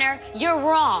 Your Honor. You're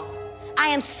wrong. I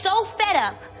am so fed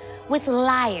up with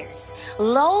liars,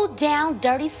 low-down,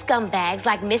 dirty scumbags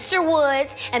like Mr.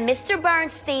 Woods and Mr.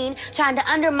 Bernstein trying to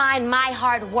undermine my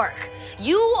hard work.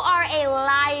 You are a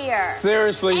liar.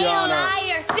 Seriously, Your Honor. A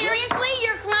liar. Seriously?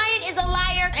 Your client is a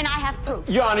liar, and I have proof.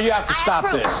 Your Honor, you have to stop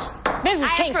this.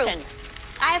 Mrs. Kingston,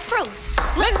 I have proof.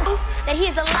 Proof that he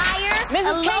is a liar,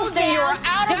 Mrs. a Kingston, you are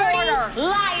out of dirty order.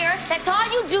 liar. That's all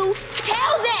you do.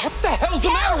 Tell them. What the hell's the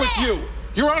matter with you?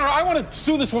 Your Honor, I want to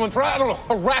sue this woman for, I don't know,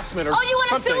 harassment or Oh, you want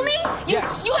to something. sue me?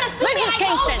 Yes. You want to sue me? Mrs. I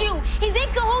told Kingston. you. He's in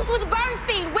cahoots with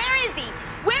Bernstein. Where is he?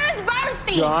 Where is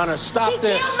Bernstein? Your Honor, stop he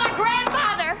this. He killed my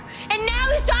grandfather, and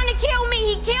now he's trying to kill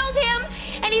me. He killed him,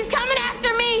 and he's coming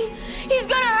after me. He's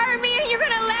going to hurt me, and you're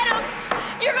going to let him.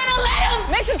 You're going to let him.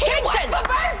 Mrs. He Kingston. works for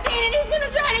Bernstein, and he's going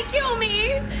to try to kill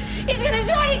me. He's going to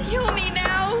try to kill me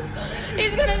now.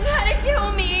 He's going to try to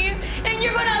kill me, and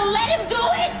you're going to let him do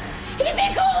it? He's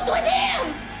in cahoots with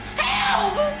him.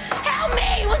 Help! Help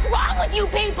me! What's wrong with you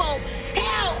people?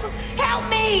 Help! Help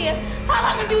me! How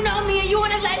long have you known me and you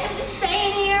want to let him just stay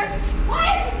in here?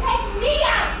 Why did you take me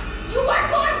out? You work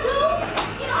for him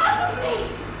too? Get off of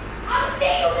me! I'll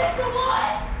see you, Mr.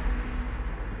 Wood!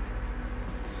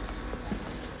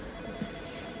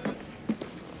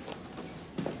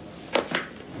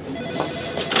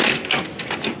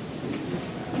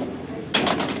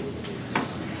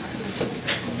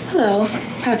 Hello.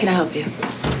 How can I help you?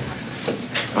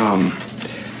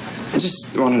 I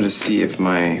just wanted to see if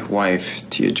my wife,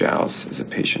 Tia Giles, is a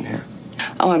patient here.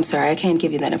 Oh, I'm sorry. I can't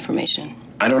give you that information.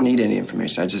 I don't need any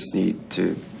information. I just need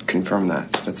to confirm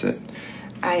that. That's it.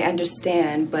 I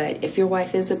understand, but if your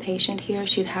wife is a patient here,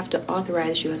 she'd have to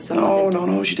authorize you as someone.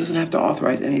 No. She doesn't have to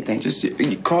authorize anything. Just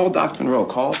call Dr. Monroe.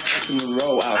 Call Dr.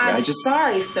 Monroe out here. I'm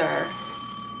sorry, sir.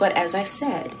 But as I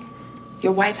said,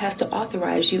 your wife has to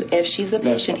authorize you if she's a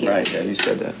patient here. Right, yeah, you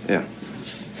said that. Yeah.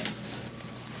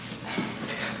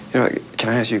 You know, can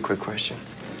I ask you a quick question?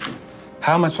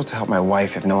 How am I supposed to help my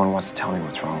wife if no one wants to tell me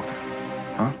what's wrong with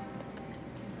her?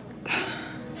 Huh?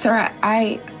 Sir,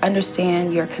 I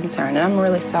understand your concern, and I'm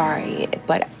really sorry,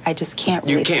 but I just can't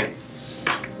really... You can't.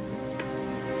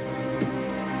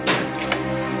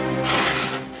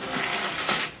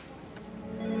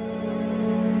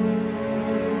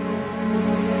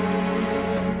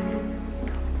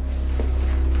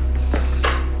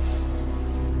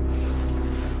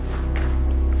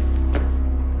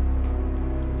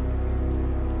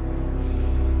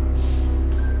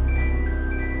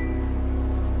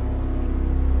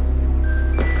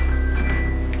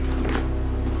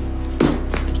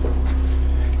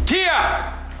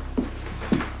 Tia!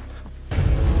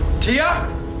 Tia?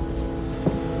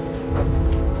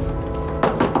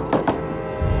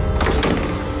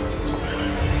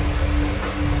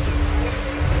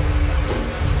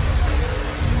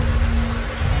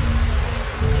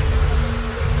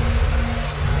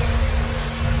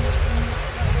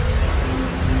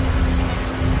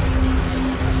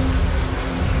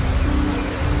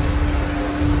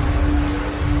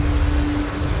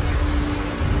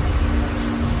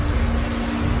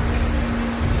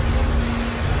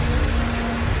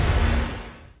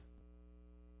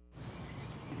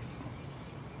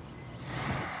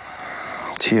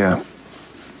 Tia,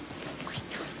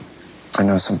 I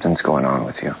know something's going on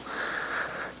with you.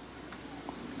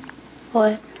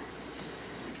 What?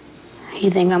 You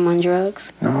think I'm on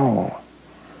drugs? No.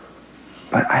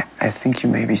 But I think you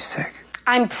may be sick.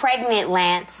 I'm pregnant,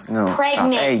 Lance. No.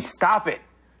 Pregnant. Stop. Hey, stop it.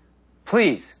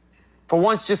 Please. For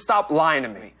once, just stop lying to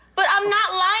me. But I'm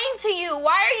not lying to you.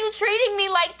 Why are you treating me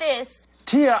like this?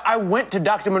 Tia, I went to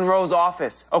Dr. Monroe's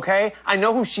office, okay? I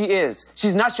know who she is.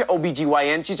 She's not your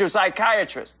OBGYN. She's your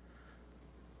psychiatrist.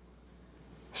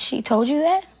 She told you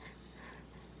that?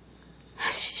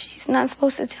 She's not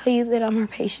supposed to tell you that I'm her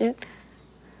patient.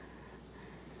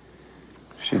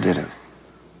 She didn't.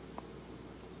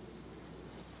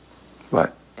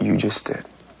 But you just did.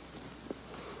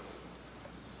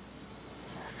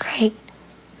 Great.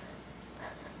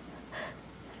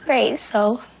 Great,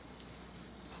 so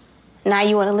now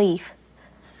you want to leave.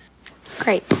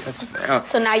 Great. That's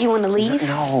So now you want to leave?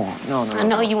 No. I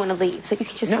know you want to leave, so you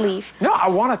can just leave. No, I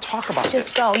want to talk about Just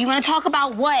this. go. You want to talk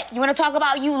about what? You want to talk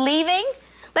about you leaving?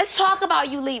 Let's talk about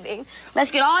you leaving.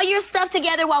 Let's get all your stuff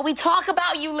together while we talk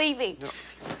about you leaving. No.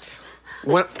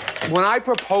 When I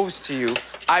proposed to you,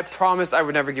 I promised I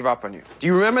would never give up on you. Do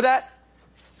you remember that?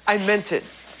 I meant it.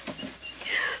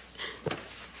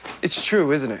 It's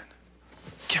true, isn't it?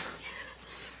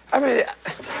 I mean,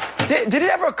 did it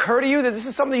ever occur to you that this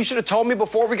is something you should have told me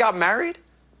before we got married?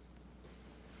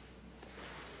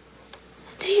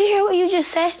 Do you hear what you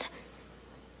just said?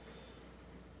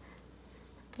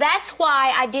 That's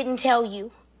why I didn't tell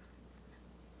you.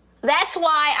 That's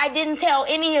why I didn't tell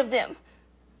any of them.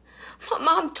 My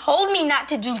mom told me not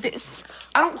to do this.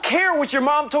 I don't care what your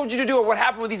mom told you to do or what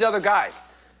happened with these other guys.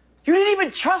 You didn't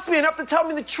even trust me enough to tell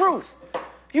me the truth.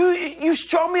 You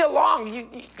strung me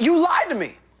along. You lied to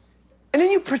me. And then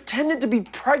you pretended to be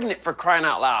pregnant, for crying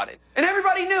out loud. And everybody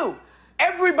everybody knew.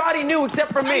 Everybody knew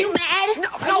except for me. Are you mad? No,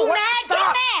 Are you what? mad? Stop. Get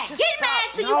mad. Just Get stop. mad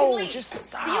so you No, can leave. just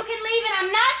stop. So you can leave and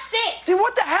I'm not sick. Dude,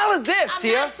 what the hell is this, I'm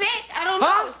Tia? not sick. I don't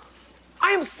Huh? know.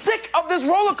 I am sick of this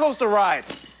roller coaster ride.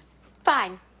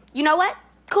 Fine. You know what?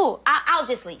 Cool. I'll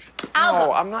just leave. I'll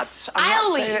go. I'm not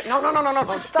I'll saying leave. it. No,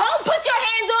 stop. Don't put your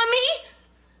hands on me.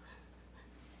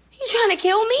 You trying to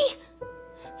kill me?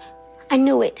 I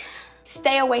knew it.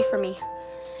 Stay away from me.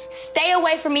 Stay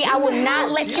away from me. I will not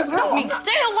let you hurt me.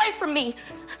 Stay away from me.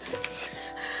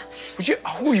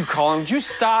 Who are you calling? Would you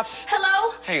stop?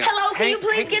 Hello? Hang on. Hello, can you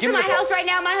please get to my house right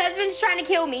now? My husband's trying to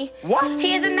kill me. What?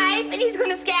 He has a knife and he's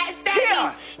gonna stab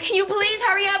me. Can you please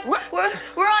hurry up? What?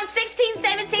 We're on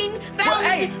 1617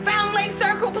 Fountain Lake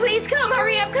Circle. Please come,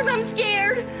 hurry up, because I'm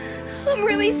scared. I'm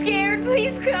really scared.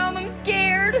 Please come, I'm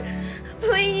scared.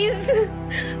 Please.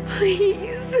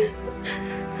 Please.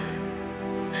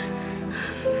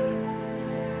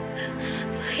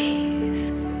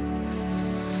 Please.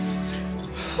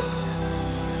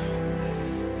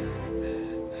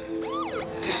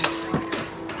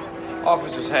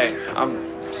 Officers, hey,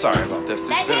 I'm sorry about this.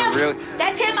 That's him.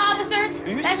 That's him, officers. Are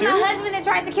you That's serious? my husband that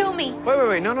tried to kill me.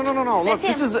 Wait. No. Look,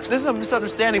 That's this is a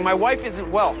misunderstanding. My wife isn't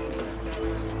well.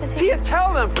 That's Tia, him.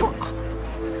 tell them.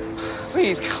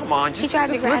 Please, come on. He Just tried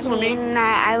to grab listen to me, me. and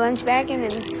I lunged back,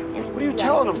 and then. What are you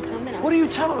telling them? What are you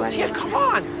telling them? Tia, come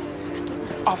on.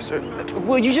 Officer,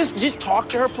 will you just talk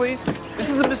to her, please? This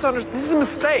is a misunderstanding. This is a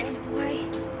mistake. Why?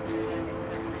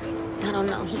 I don't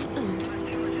know. He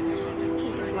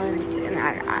just lunged, and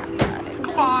I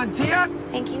Come on, Tia.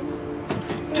 Thank you.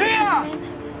 Tia!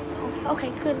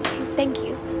 Okay, good. Thank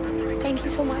you. Thank you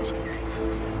so much.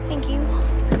 Thank you.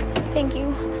 Thank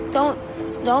you. Don't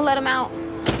let him out.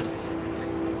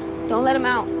 Don't let him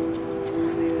out.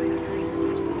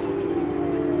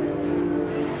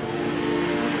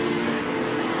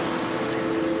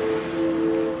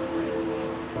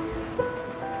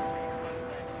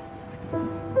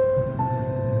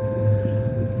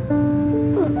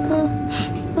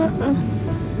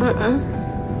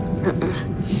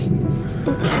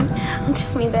 Don't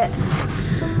tell me that.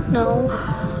 No.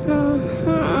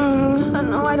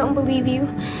 No, I don't believe you.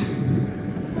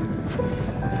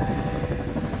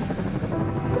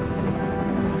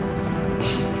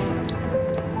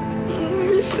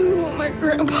 I just want my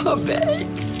grandpa back.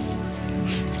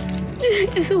 I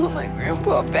just want my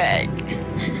grandpa back.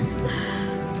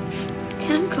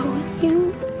 Can I go with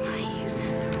you? Please.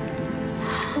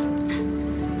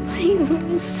 Please, I'm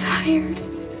just tired.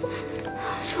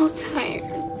 I'm so tired.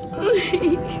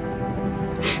 Please.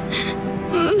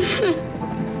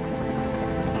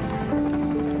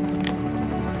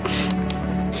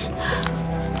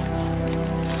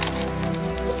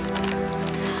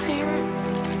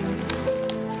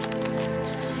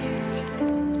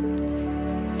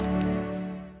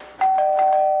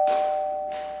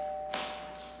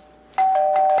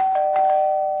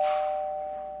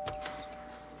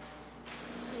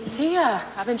 Tia,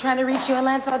 I've been trying to reach you and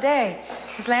Lance all day.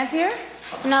 Is Lance here?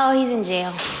 No, he's in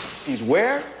jail. He's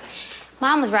where?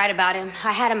 Mom was right about him.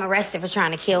 I had him arrested for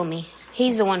trying to kill me.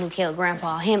 He's the one who killed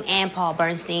Grandpa, him and Paul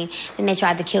Bernstein. Then they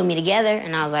tried to kill me together,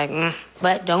 and I was like,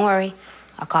 but don't worry.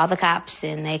 I called the cops,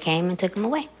 and they came and took him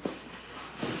away.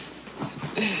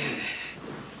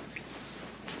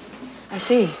 I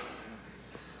see.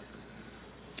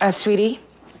 Sweetie,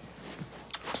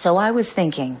 so I was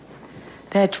thinking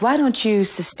that why don't you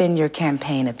suspend your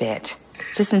campaign a bit,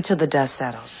 just until the dust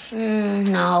settles?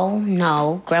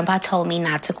 No. Grandpa told me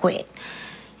not to quit.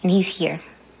 And he's here.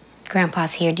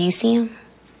 Grandpa's here. Do you see him?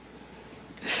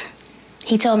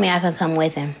 He told me I could come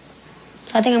with him.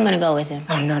 So I think I'm going to go with him.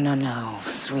 Oh, no,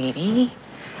 sweetie.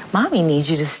 Mommy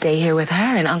needs you to stay here with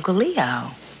her and Uncle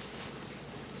Leo.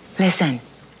 Listen,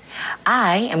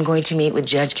 I am going to meet with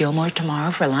Judge Gilmore tomorrow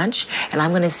for lunch, and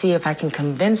I'm going to see if I can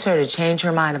convince her to change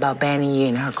her mind about banning you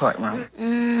in her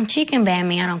courtroom. She can ban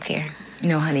me. I don't care.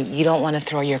 No, honey, you don't want to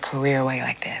throw your career away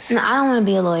like this. No, I don't want to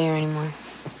be a lawyer anymore.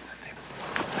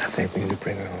 I think we need to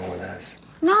bring her home with us.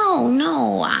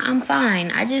 No, I'm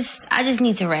fine. I just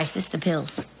need to rest. It's the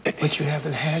pills. But you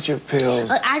haven't had your pills.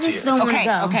 I just don't want to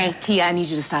go. Okay, Tia, I need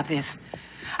you to stop this.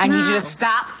 I need you to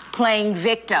stop playing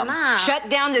victim. Mom, shut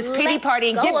down this pity party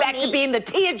and get back to being the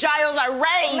Tia Giles I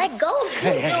raised. Let go. You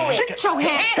do it. Get your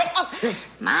hand up.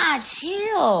 Ma,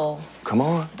 chill. Come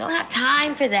on. I don't have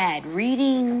time for that.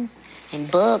 Reading and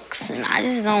books, and I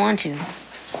just don't want to.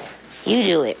 You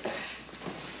do it.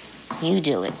 You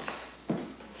do it.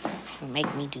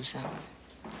 Make me do something.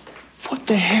 What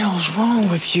the hell's wrong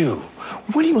with you?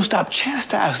 When are you gonna stop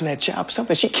chastising that child for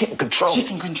something she can't control? She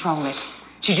can control it.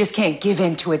 She just can't give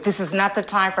in to it. This is not the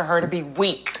time for her to be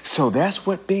weak. So that's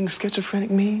what being schizophrenic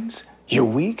means? You're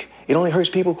weak? It only hurts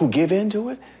people who give in to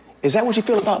it? Is that what you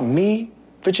feel about me,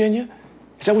 Virginia?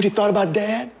 Is that what you thought about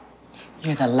Dad?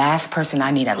 You're the last person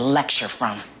I need a lecture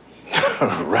from.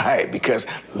 Right, because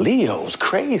Leo's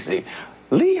crazy.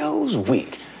 Leo's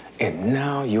weak. And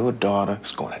now your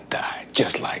daughter's gonna die,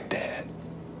 just like Dad.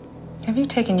 Have you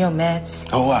taken your meds?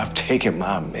 Oh, I've taken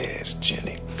my meds,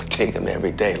 Jenny. Take them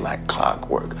every day like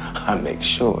clockwork. I make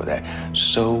sure that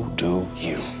so do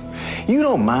you. You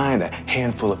don't mind a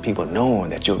handful of people knowing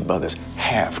that your brother's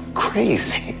half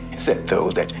crazy, except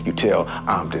those that you tell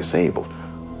I'm disabled.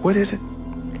 What is it?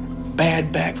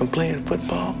 Bad back from playing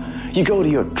football? You go to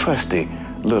your trusty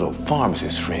little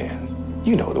pharmacist friend.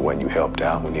 You know, the one you helped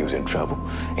out when he was in trouble.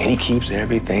 And he keeps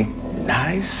everything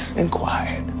nice and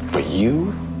quiet for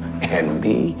you and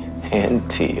me and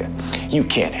Tia. You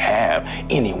can't have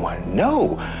anyone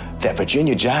know that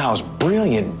Virginia Giles'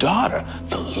 brilliant daughter,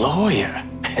 the lawyer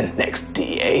and next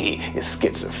DA, is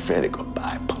schizophrenic or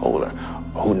bipolar,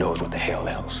 or who knows what the hell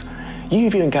else.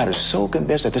 You've even got her so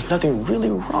convinced that there's nothing really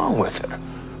wrong with her.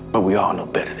 But we all know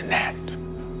better than that.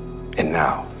 And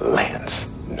now Lance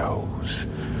knows.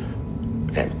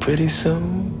 And pretty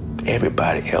soon,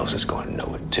 everybody else is going to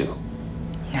know it too.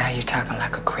 Now you're talking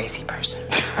like a crazy person.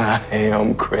 I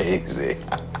am crazy.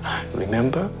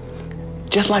 Remember?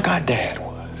 Just like our dad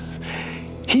was.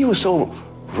 He was so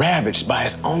ravaged by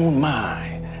his own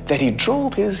mind that he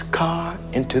drove his car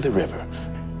into the river.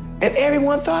 And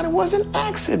everyone thought it was an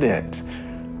accident.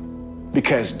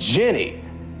 Because Jenny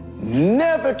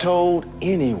never told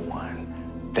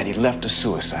anyone that he left a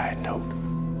suicide note.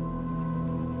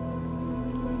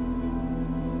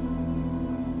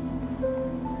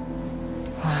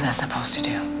 What was I supposed to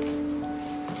do?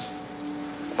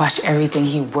 Watch everything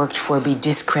he worked for be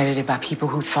discredited by people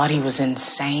who thought he was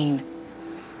insane?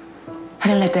 I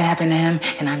didn't let that happen to him,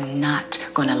 and I'm not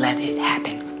gonna let it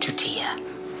happen to Tia.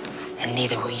 And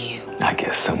neither will you. I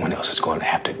guess someone else is going to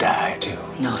have to die, too.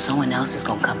 No, someone else is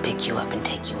gonna come pick you up and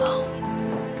take you home.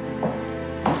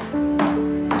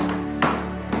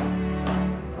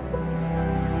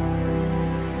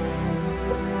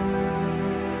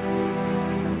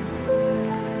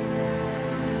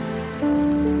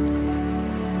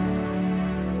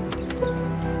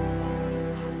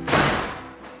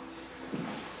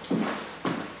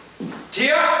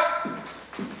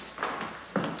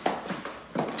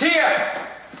 Tia!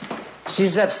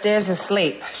 She's upstairs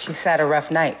asleep. She's had a rough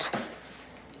night.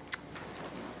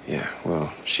 Yeah,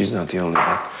 well, she's not the only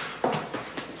one.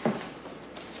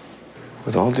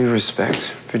 With all due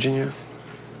respect, Virginia,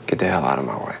 get the hell out of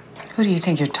my way. Who do you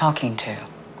think you're talking to?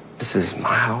 This is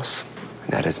my house,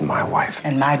 and that is my wife.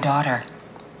 And my daughter.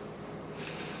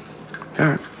 All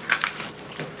right.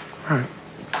 All right.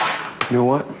 You know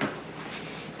what?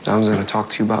 I was going to talk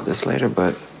to you about this later,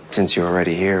 but since you're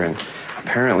already here and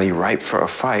apparently ripe for a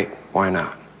fight, why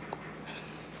not?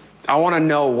 I want to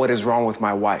know what is wrong with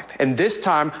my wife. And this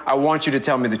time, I want you to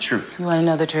tell me the truth. You want to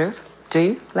know the truth? Do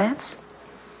you, Lance?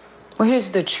 Well, here's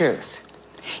the truth.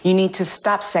 You need to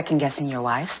stop second-guessing your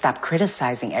wife, stop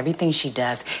criticizing everything she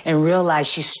does, and realize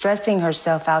she's stressing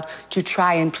herself out to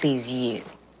try and please you.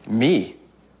 Me?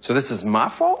 So this is my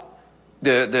fault?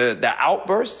 The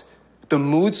outbursts? The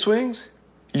mood swings?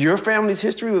 Your family's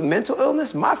history with mental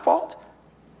illness? My fault?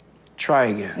 Try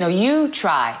again. No, you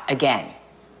try again.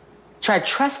 Try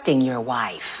trusting your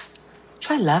wife.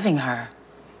 Try loving her.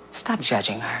 Stop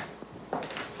judging her.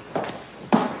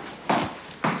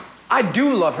 I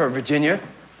do love her, Virginia,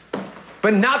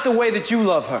 but not the way that you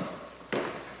love her.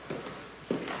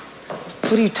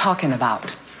 What are you talking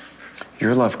about?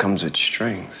 Your love comes with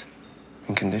strings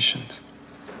and conditions.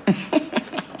 You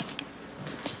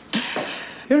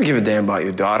don't give a damn about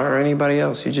your daughter or anybody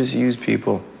else. You just use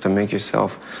people to make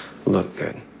yourself look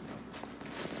good.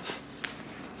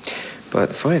 But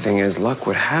the funny thing is, luck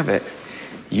would have it,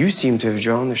 you seem to have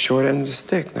drawn the short end of the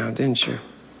stick now, didn't you?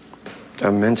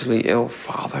 A mentally ill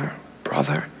father,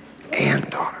 brother, and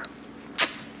daughter.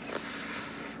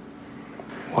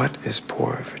 What is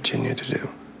poor Virginia to do?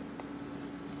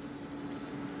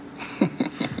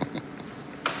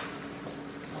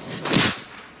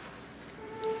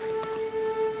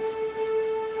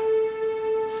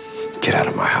 Get out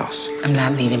of my house. I'm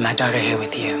not leaving my daughter here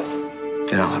with you.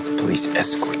 Then I'll have the police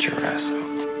escort your ass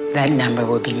out. That number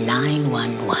will be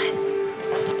 911.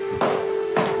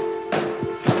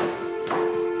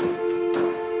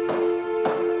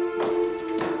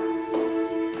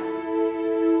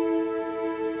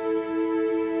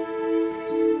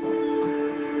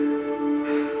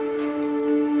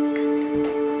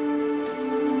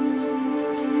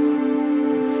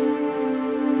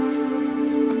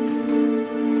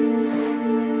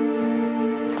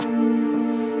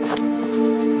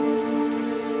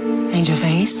 Change of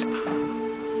face.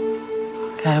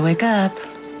 Gotta wake up.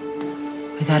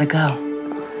 We gotta go.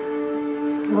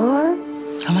 Lord?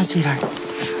 Come on, sweetheart.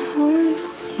 Lord?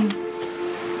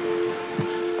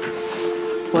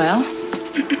 Well,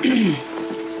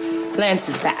 Lance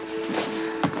is back.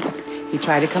 He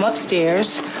tried to come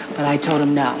upstairs, but I told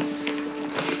him no.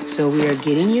 So we are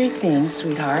getting your things,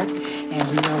 sweetheart, and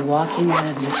we are walking out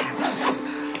of this house.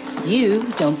 You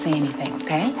don't say anything,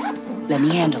 okay? Let me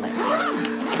handle it.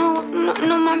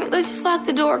 No, Mommy, let's just lock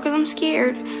the door because I'm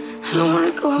scared. I don't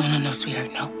want to go. No,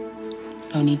 sweetheart, no.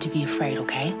 No need to be afraid,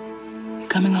 okay? You're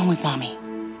coming on with Mommy.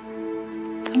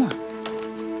 Come on.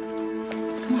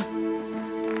 Come on.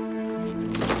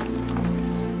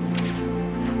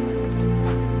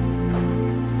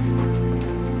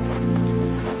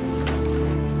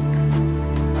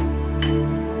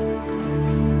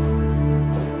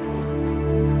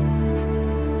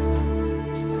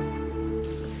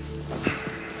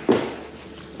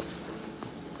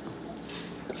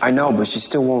 I know, but she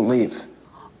still won't leave.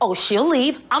 Oh, she'll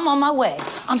leave. I'm on my way.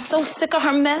 I'm so sick of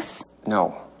her mess.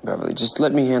 No, Beverly, just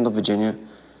let me handle Virginia.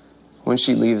 When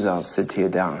she leaves, I'll sit Tia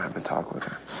down and have a talk with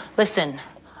her. Listen,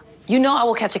 you know I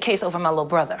will catch a case over my little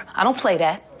brother. I don't play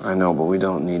that. I know, but we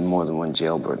don't need more than one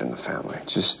jailbird in the family.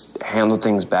 Just handle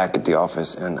things back at the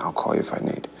office, and I'll call you if I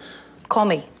need. Call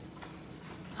me.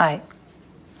 All right.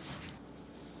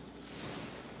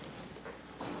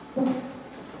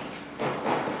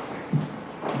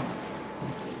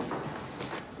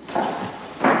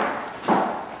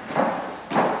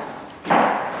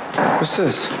 What's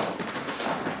this?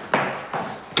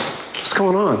 What's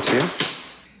going on, Tia?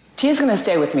 Tia's gonna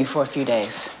stay with me for a few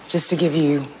days, just to give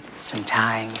you some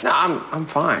time. No, I'm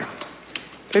fine.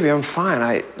 Baby, I'm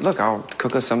fine. Look, I'll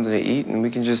cook us something to eat, and we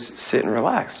can just sit and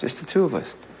relax, just the two of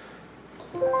us.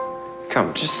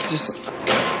 Come, just.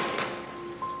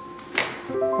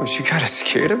 What, you got us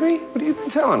scared of me? What have you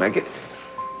been telling? You've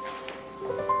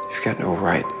got no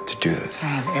right to do this. I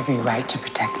have every right to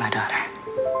protect my daughter.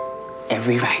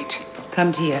 Every right.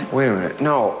 Come, Tia. Wait a minute.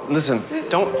 No, listen,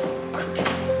 don't.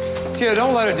 Tia,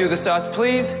 don't let her do this to us,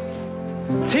 please.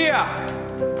 Tia!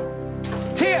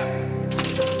 Tia!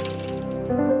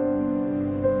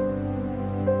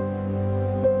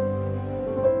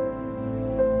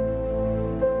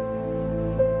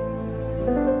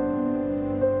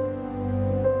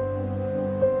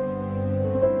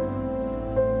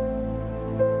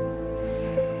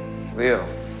 Leo.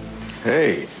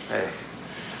 Hey. Hey.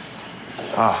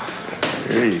 Ah,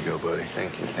 There you go, buddy.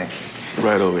 thank you.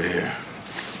 Right over here.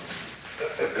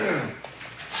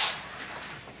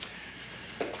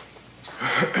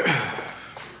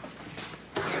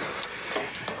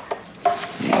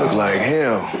 You look like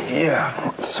hell.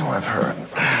 Yeah, so I've heard.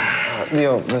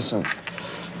 Leo, listen.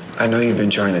 I know you've been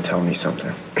trying to tell me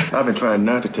something. I've been trying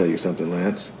not to tell you something,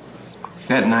 Lance.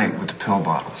 That night with the pill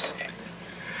bottles.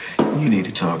 You need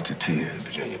to talk to Tia and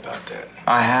Virginia about that.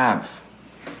 I have.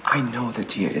 I know that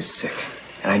Tia is sick.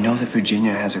 And I know that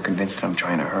Virginia has her convinced that I'm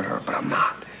trying to hurt her, but I'm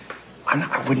not.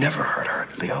 I would never hurt her,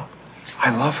 Leo.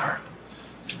 I love her.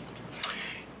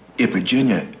 If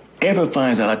Virginia ever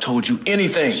finds out I told you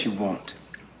anything... She won't.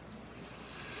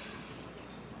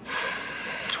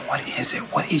 So what is it?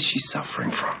 What is she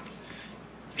suffering from?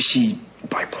 Is she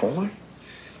bipolar?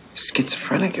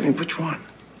 Schizophrenic? I mean, which one?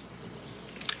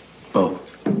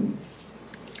 Both.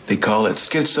 They call it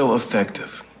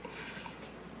schizoaffective.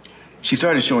 She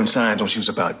started showing signs when she was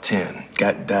about 10.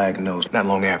 Got diagnosed not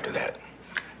long after that.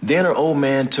 Then her old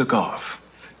man took off.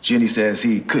 Jenny says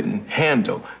he couldn't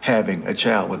handle having a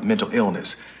child with mental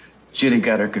illness. Jenny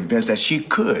got her convinced that she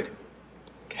could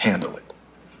handle it.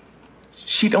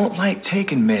 She don't like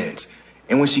taking meds.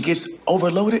 And when she gets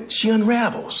overloaded, she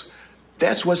unravels.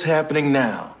 That's what's happening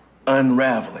now.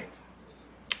 Unraveling.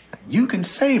 You can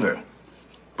save her,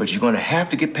 but you're gonna have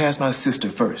to get past my sister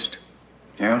first.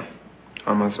 Yeah?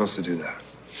 How am I supposed to do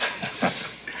that?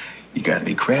 You gotta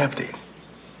be crafty,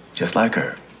 just like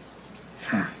her.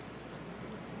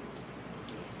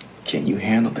 Can you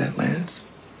handle that, Lance?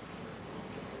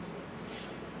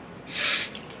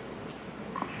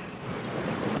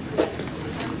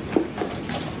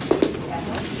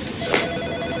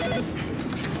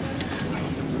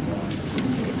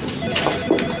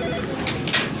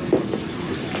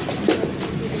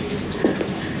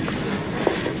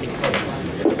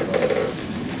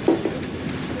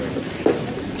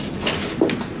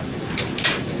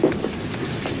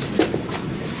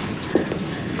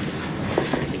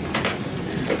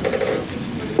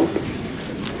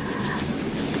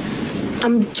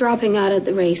 I'm dropping out of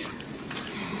the race.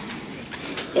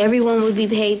 Everyone would be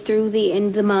paid through the end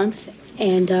of the month,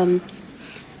 and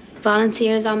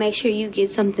volunteers, I'll make sure you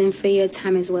get something for your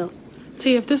time as well.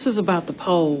 T, if this is about the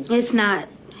polls. It's not.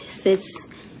 It's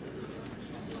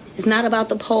not about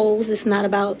the polls. It's not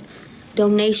about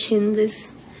donations. It's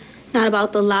not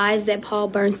about the lies that Paul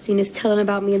Bernstein is telling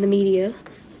about me in the media.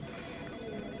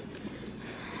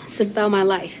 It's about my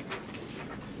life.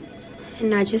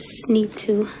 And I just need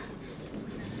to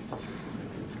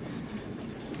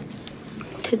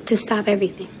stop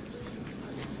everything.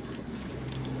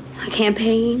 A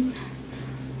campaign,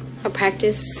 a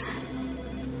practice.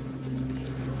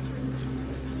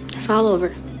 It's all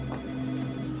over.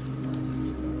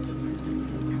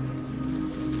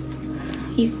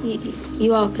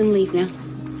 You all can leave now.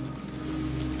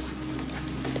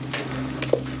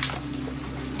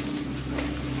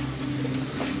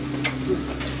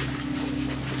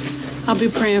 I'll be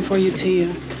praying for you,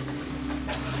 Tia.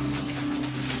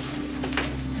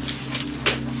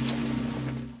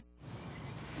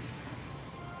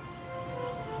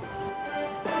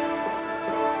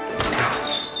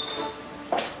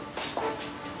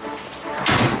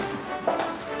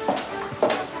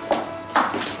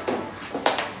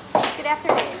 Good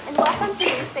afternoon, and welcome to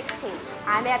News 16.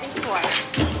 I'm Abby Schwartz.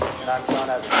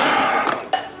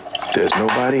 There's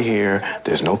nobody here.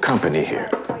 There's no company here.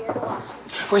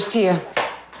 Where's Tia?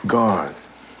 Gone.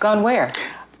 Gone where?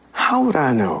 How would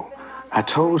I know? I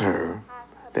told her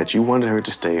that you wanted her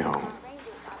to stay home.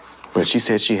 But she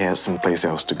said she had someplace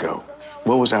else to go.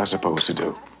 What was I supposed to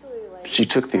do? She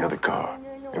took the other car.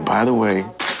 And by the way,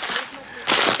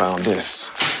 I found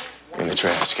this in the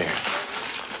trash can.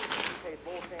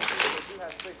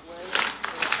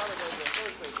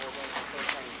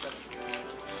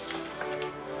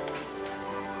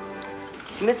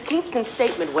 Ms. Kingston's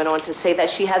statement went on to say that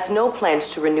she has no plans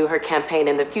to renew her campaign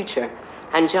in the future.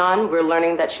 And John, we're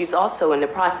learning that she's also in the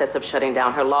process of shutting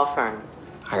down her law firm.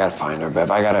 I gotta find her,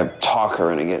 Bev. I gotta talk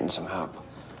her into getting some help.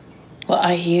 Well,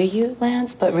 I hear you,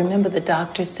 Lance, but remember the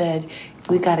doctor said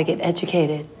we got to get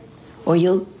educated or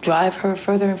you'll drive her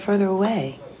further and further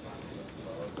away.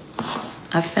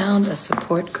 I found a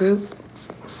support group.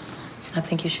 I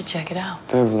think you should check it out.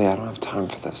 Beverly, I don't have time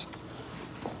for this.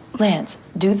 Lance,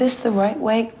 do this the right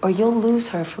way or you'll lose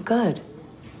her for good.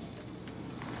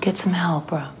 Get some help,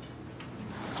 bro.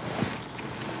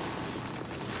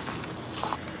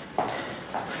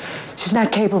 She's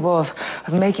not capable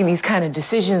of making these kind of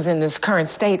decisions in this current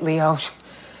state, Leo.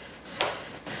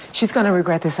 She's gonna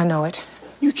regret this, I know it.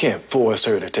 You can't force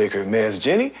her to take her meds,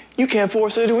 Jenny. You can't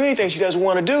force her to do anything she doesn't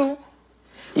want to do.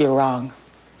 You're wrong.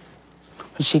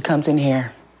 When she comes in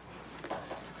here,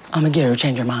 I'm gonna get her to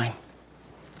change her mind.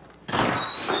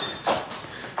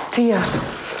 Tia.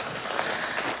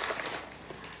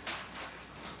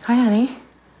 Hi, honey.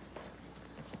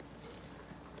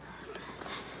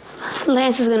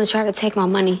 Lance is gonna try to take my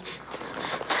money,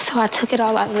 so I took it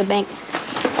all out of the bank.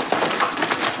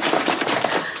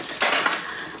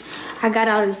 I got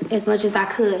out as much as I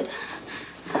could.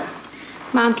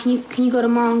 Mom, can you go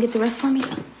tomorrow and get the rest for me?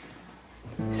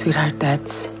 Sweetheart,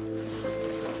 that's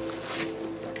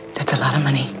a lot of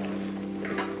money.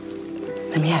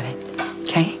 Let me have it,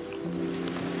 okay?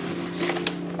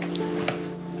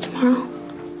 Tomorrow?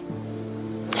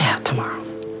 Yeah, tomorrow.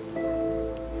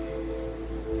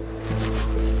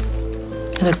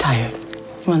 You look tired.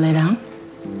 You wanna lay down?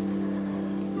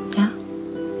 Yeah?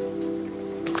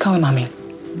 Come with mommy.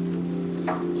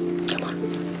 Come on.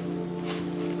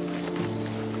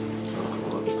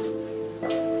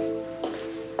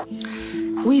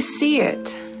 We see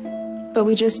it, but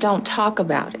we just don't talk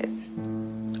about it.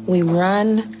 We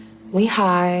run, we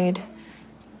hide,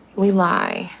 we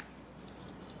lie,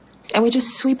 and we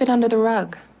just sweep it under the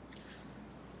rug.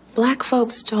 Black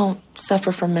folks don't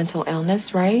suffer from mental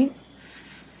illness, right?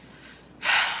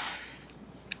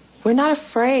 We're not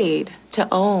afraid to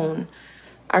own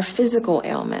our physical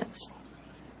ailments.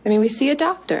 I mean, we see a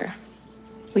doctor,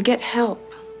 we get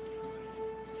help.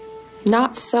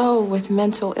 Not so with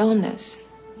mental illness.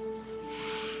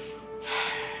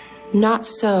 Not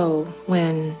so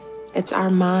when it's our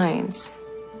minds,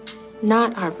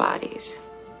 not our bodies,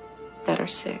 that are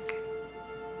sick.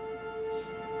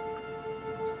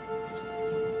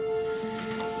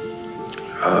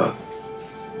 I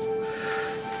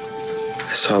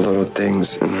saw little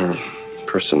things in her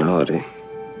personality.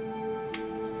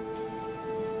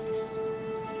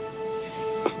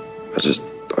 I just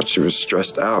thought she was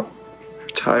stressed out, or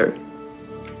tired.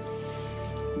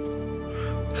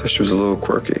 I thought she was a little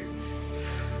quirky.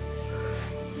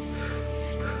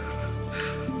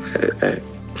 It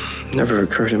never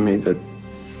occurred to me that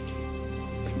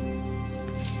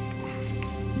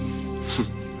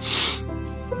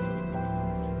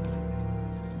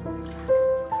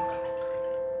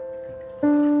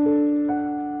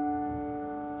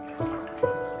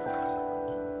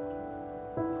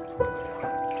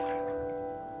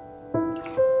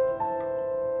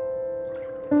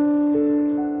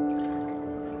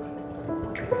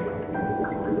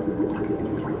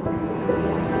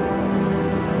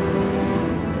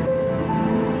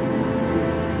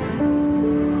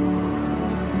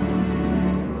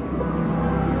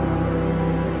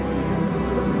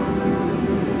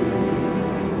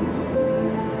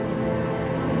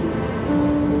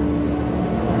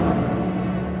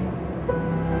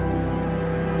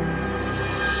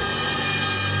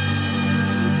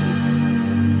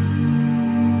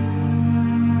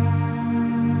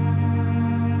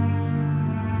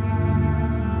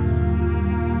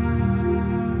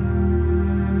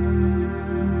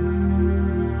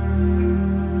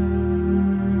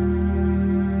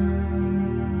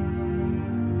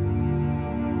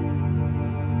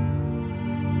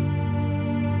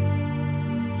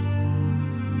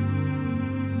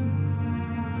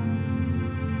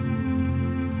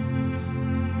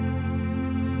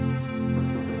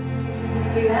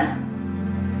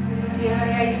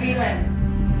How you feeling?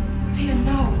 Tia,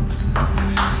 no.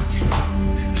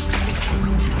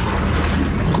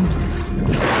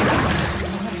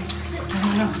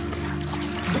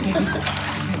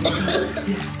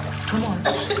 Yes, come on.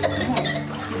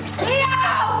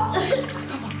 Leo!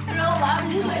 No, Mom,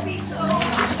 just let me go.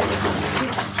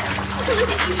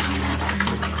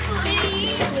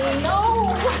 Please. No.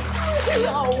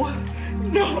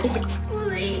 No.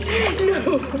 Please.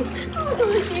 No.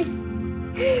 Please.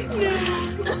 No.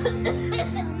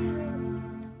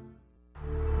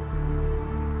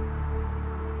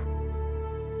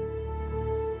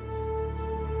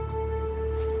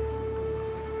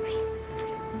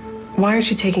 Why aren't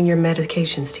you taking your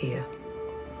medications, Tia?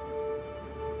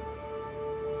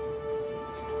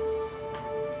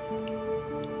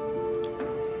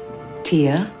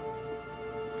 Tia,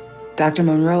 Dr.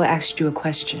 Monroe asked you a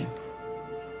question.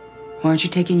 Why aren't you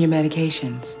taking your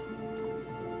medications?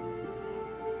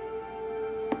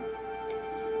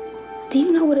 Do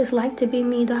you know what it's like to be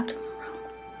me, Dr. Monroe?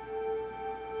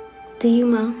 Do you,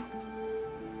 Mom?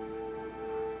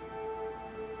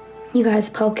 You guys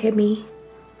poke at me,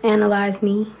 analyze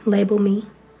me, label me.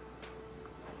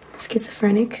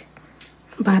 Schizophrenic,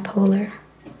 bipolar,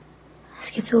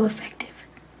 schizoaffective.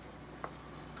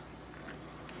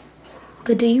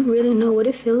 But do you really know what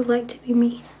it feels like to be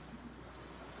me?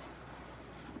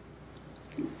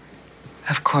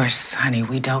 Of course, honey,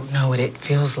 we don't know what it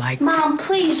feels like. Mom,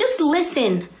 please, just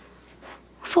listen.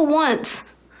 For once.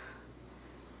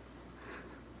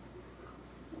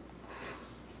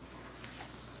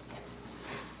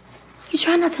 You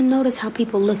try not to notice how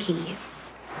people look at you.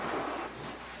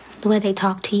 The way they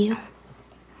talk to you.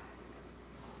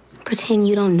 Pretend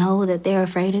you don't know that they're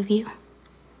afraid of you.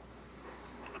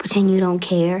 Pretend you don't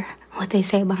care what they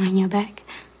say behind your back.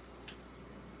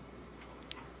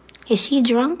 Is she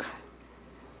drunk?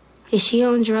 Is she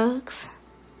on drugs?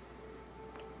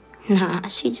 Nah,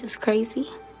 she's just crazy.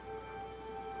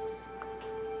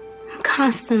 I'm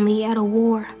constantly at a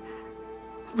war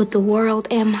with the world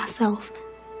and myself.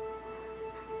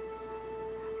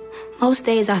 Most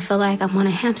days I feel like I'm on a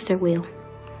hamster wheel.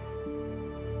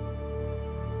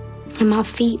 And my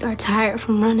feet are tired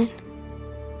from running.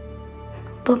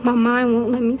 But my mind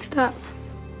won't let me stop.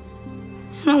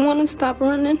 And I want to stop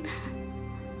running.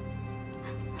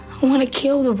 I want to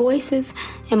kill the voices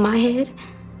in my head.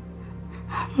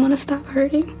 I want to stop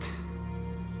hurting.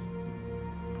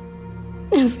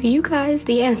 And for you guys,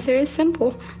 the answer is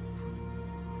simple.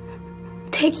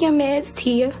 Take your meds,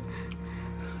 Tia.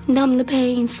 Numb the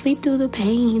pain, sleep through the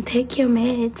pain, take your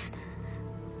meds.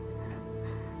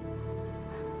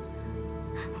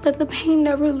 But the pain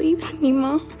never leaves me,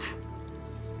 Mom.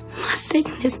 My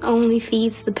sickness only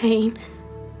feeds the pain.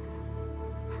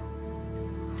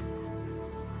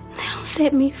 They don't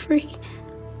set me free.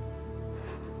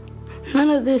 None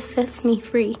of this sets me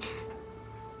free.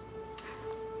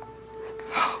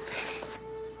 Oh, baby.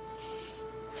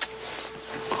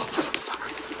 Oh, I'm so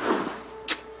sorry.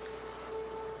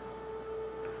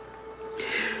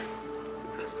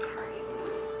 I'm sorry.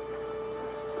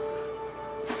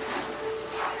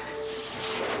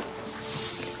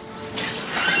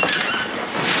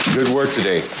 Good work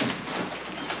today.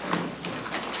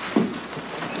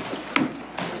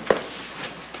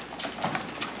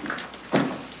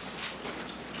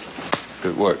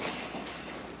 Good work.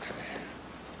 Okay.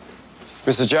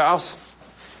 Mr. Giles?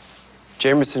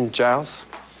 Jamerson Giles?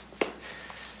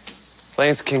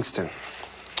 Lance Kingston.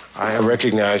 I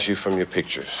recognize you from your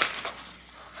pictures.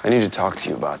 I need to talk to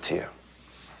you about Tia.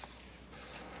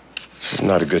 This is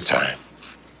not a good time.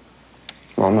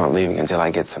 Well, I'm not leaving until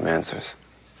I get some answers.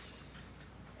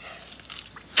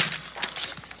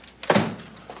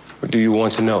 What do you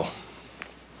want to know?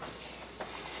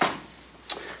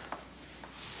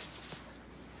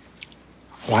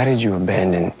 Why did you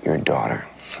abandon your daughter?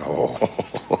 Oh,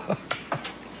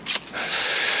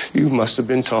 you must have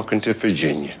been talking to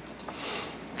Virginia.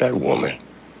 That woman.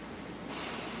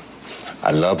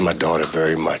 I love my daughter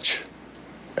very much,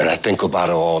 and I think about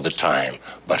her all the time.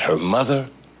 But her mother?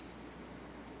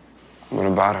 What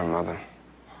about her mother?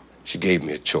 She gave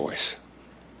me a choice.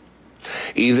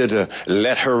 Either to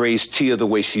let her raise Tia the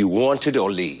way she wanted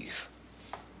or leave.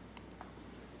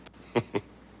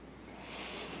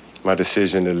 My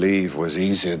decision to leave was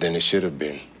easier than it should have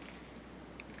been.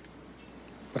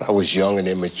 But I was young and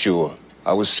immature.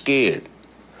 I was scared.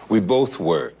 We both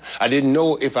were. I didn't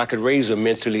know if I could raise a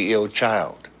mentally ill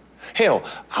child. Hell,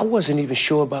 I wasn't even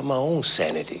sure about my own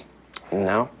sanity.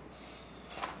 No?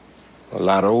 A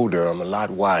lot older, I'm a lot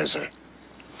wiser.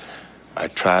 I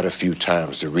tried a few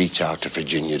times to reach out to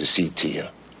Virginia to see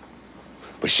Tia.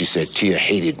 But she said Tia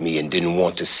hated me and didn't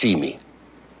want to see me.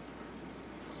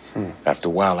 After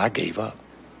a while, I gave up.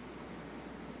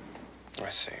 I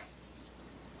see.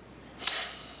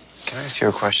 Can I ask you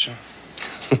a question?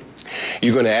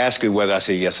 You're going to ask it whether I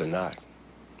say yes or not.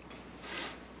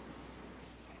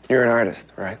 You're an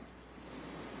artist, right?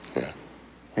 Yeah.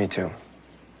 Me too.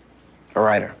 A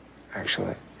writer,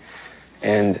 actually.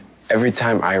 And every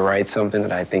time I write something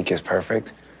that I think is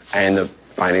perfect, I end up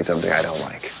finding something I don't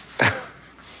like.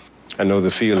 I know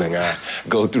the feeling. I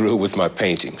go through it with my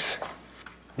paintings.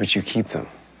 But you keep them,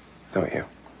 don't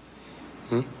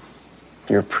you?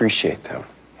 You appreciate them.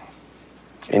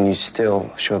 And you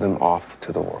still show them off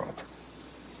to the world.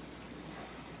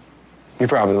 You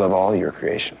probably love all your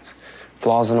creations,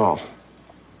 flaws and all,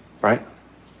 right?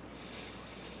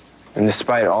 And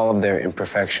despite all of their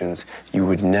imperfections, you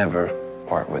would never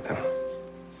part with them.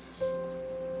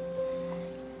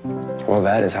 Well,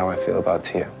 that is how I feel about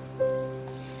Tia.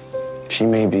 She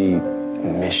may be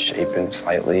misshapen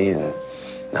slightly and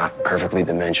not perfectly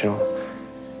dimensional,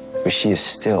 but she is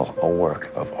still a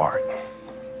work of art.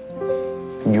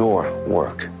 Your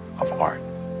work of art.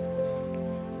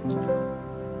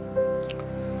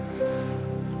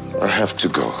 I have to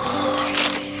go.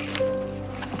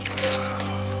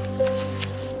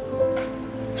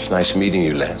 It's nice meeting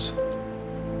you, Lance.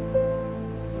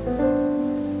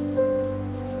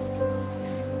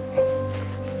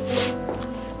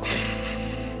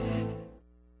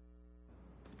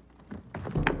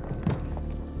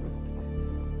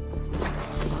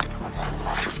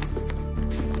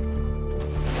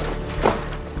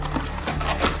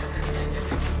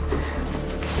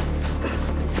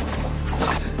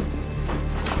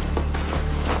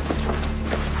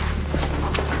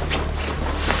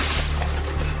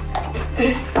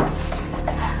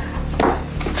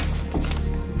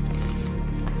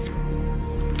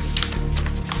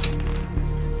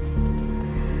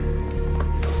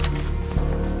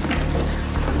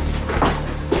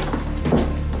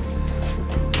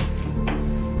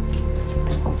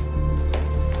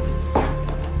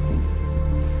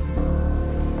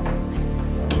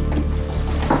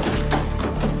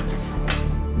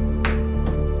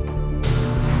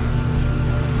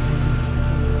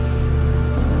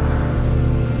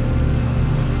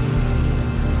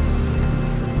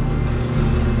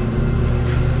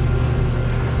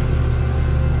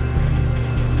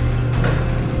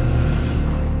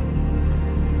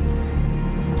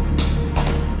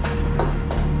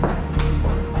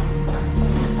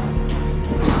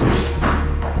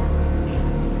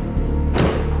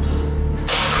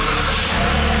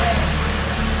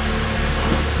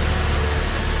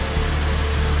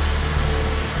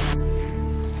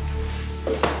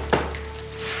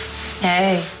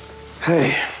 Hey.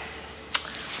 Hey.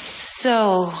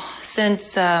 So,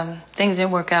 since things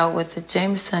didn't work out with the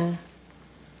Jameson,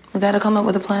 we gotta come up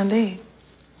with a plan B.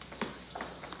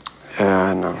 Yeah,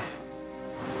 I know.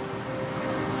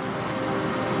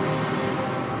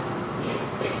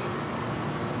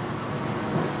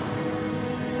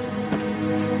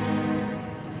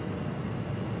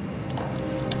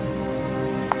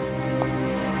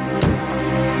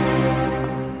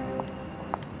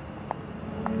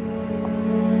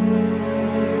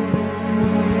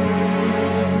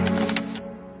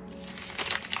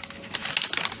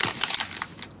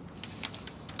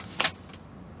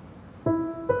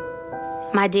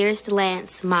 My dearest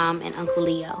Lance, Mom, and Uncle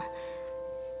Leo,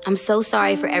 I'm so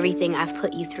sorry for everything I've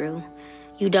put you through.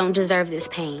 You don't deserve this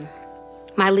pain.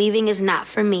 My leaving is not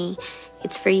for me,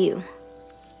 it's for you.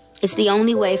 It's the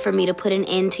only way for me to put an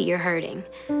end to your hurting.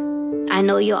 I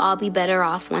know you'll all be better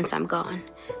off once I'm gone.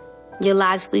 Your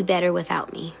lives will be better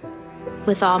without me.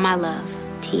 With all my love,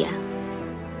 Tia.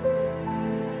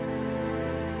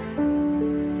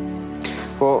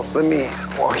 Well, let me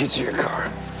walk you to your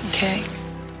car. Okay.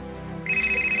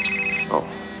 Oh.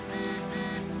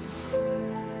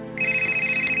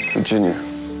 Virginia.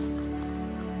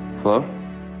 Hello?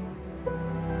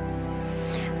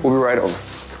 We'll be right over.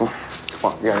 Come on.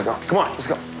 Come on, we gotta go. Come on, let's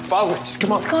go. Follow me. Just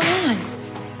come on. What's going on?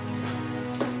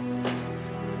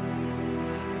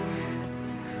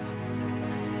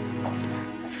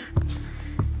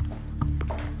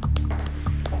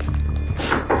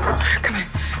 Come on.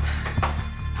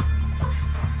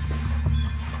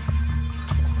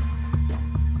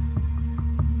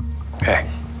 Hey,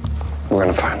 we're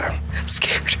gonna find her. I'm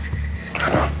scared. I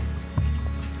know.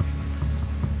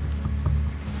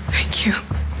 Thank you.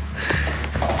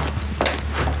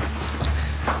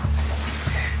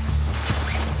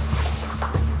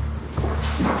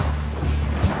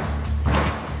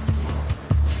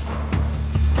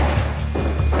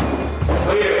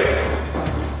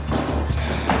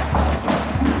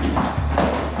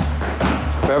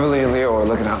 Beverly and Leo are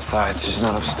looking outside, so she's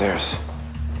not upstairs.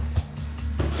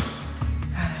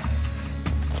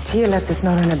 Tia left this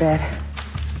note in her bed.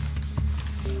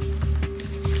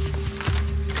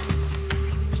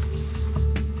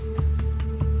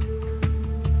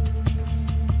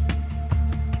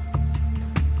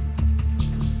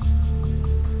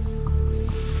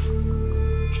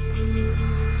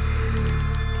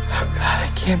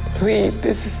 I can't believe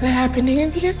this is happening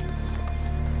again.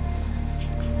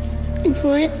 It's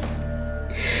like...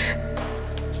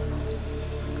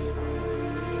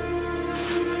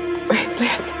 Wait,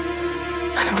 Lance.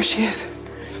 I know where she is.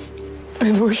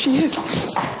 I know where she is.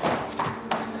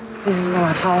 This is where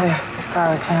my father's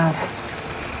car was found.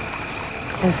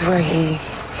 This is where he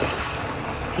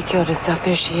killed himself.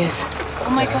 There she is. Oh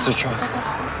my God. That's a truck.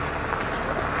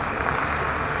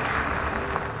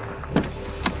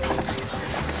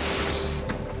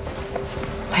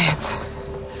 Lance.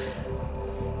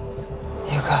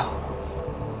 You go.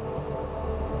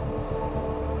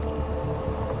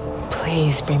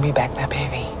 Please bring me back my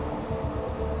baby.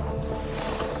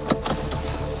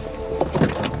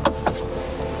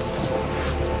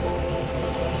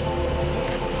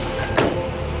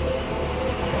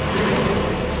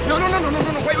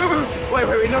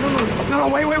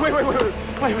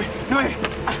 Wait.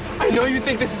 I know you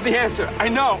think this is the answer. I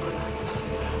know.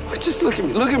 But just look at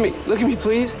me. Look at me,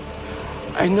 please.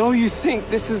 I know you think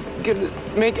this is gonna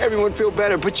make everyone feel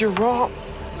better, but you're wrong.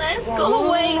 Let's go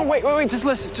away. No, wait. Just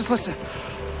listen.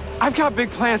 I've got big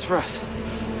plans for us.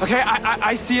 Okay?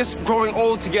 I see us growing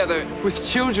old together with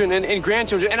children and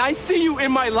grandchildren, and I see you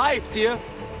in my life, Tia.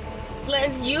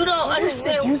 Lance, you don't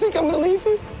understand. You think I'm gonna leave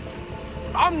you?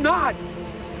 I'm not.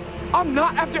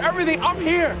 After everything, I'm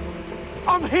here.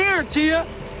 I'm here, Tia.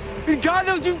 And God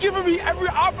knows you've given me every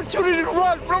opportunity to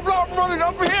run, but I'm not running.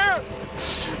 I'm here.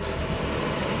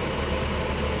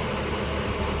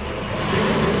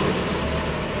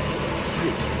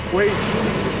 Wait.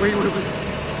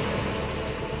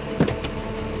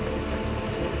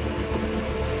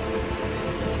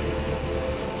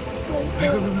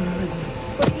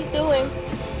 What are you doing?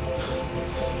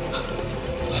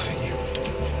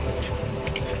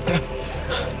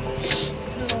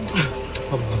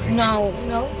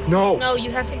 No. No,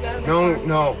 you have to get out of the car.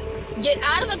 No. Get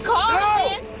out of the car,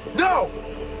 Lance. No.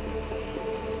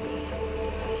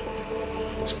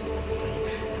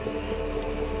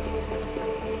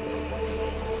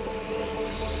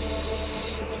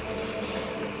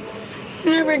 You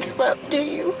never give up, do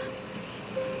you?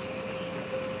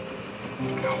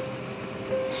 No.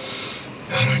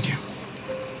 Not on you.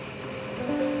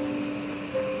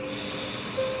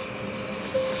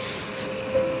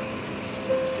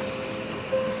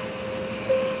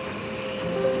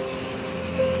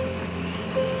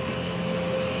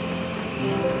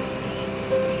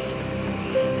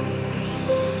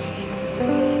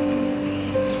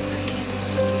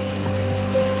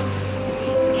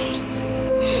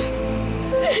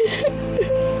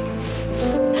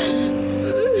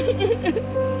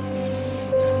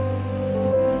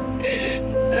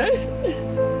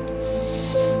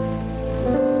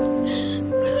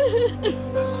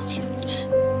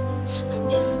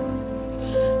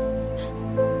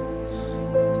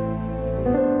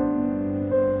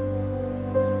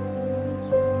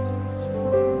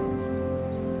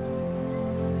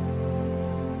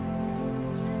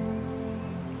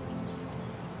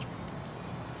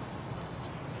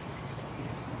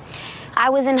 I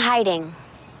was in hiding.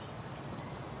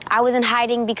 I was in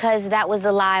hiding because that was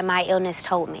the lie my illness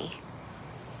told me.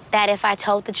 That if I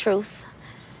told the truth,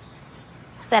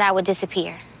 that I would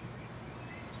disappear.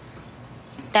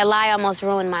 That lie almost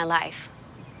ruined my life.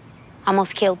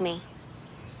 Almost killed me.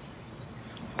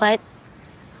 But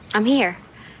I'm here.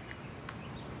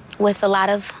 With a lot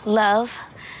of love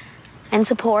and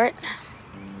support.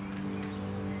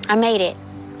 I made it.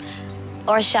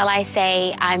 Or shall I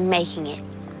say, I'm making it.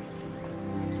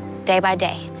 Day by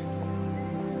day.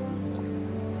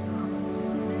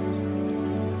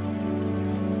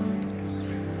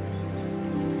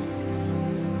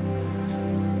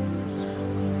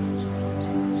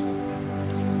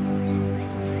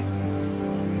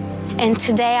 And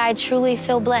today I truly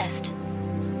feel blessed.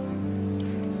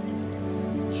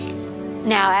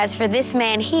 Now, as for this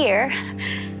man here,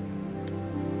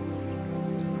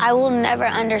 I will never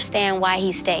understand why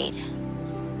he stayed.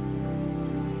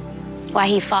 Why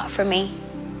he fought for me.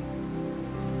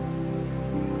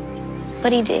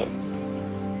 But he did.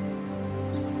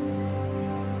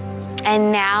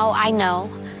 And now I know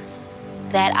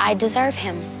that I deserve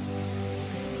him.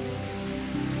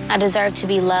 I deserve to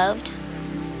be loved.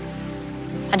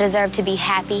 I deserve to be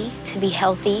happy, to be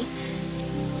healthy.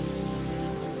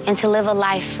 and to live a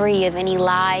life free of any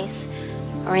lies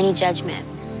or any judgment.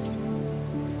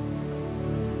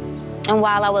 And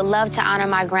while I would love to honor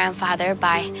my grandfather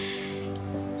by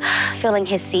filling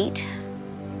his seat,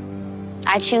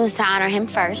 I choose to honor him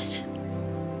first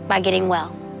by getting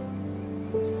well,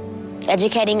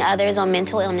 educating others on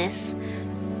mental illness,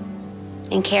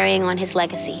 and carrying on his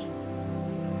legacy.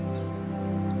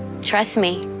 Trust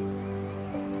me,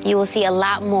 you will see a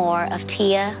lot more of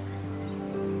Tia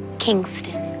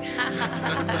Kingston.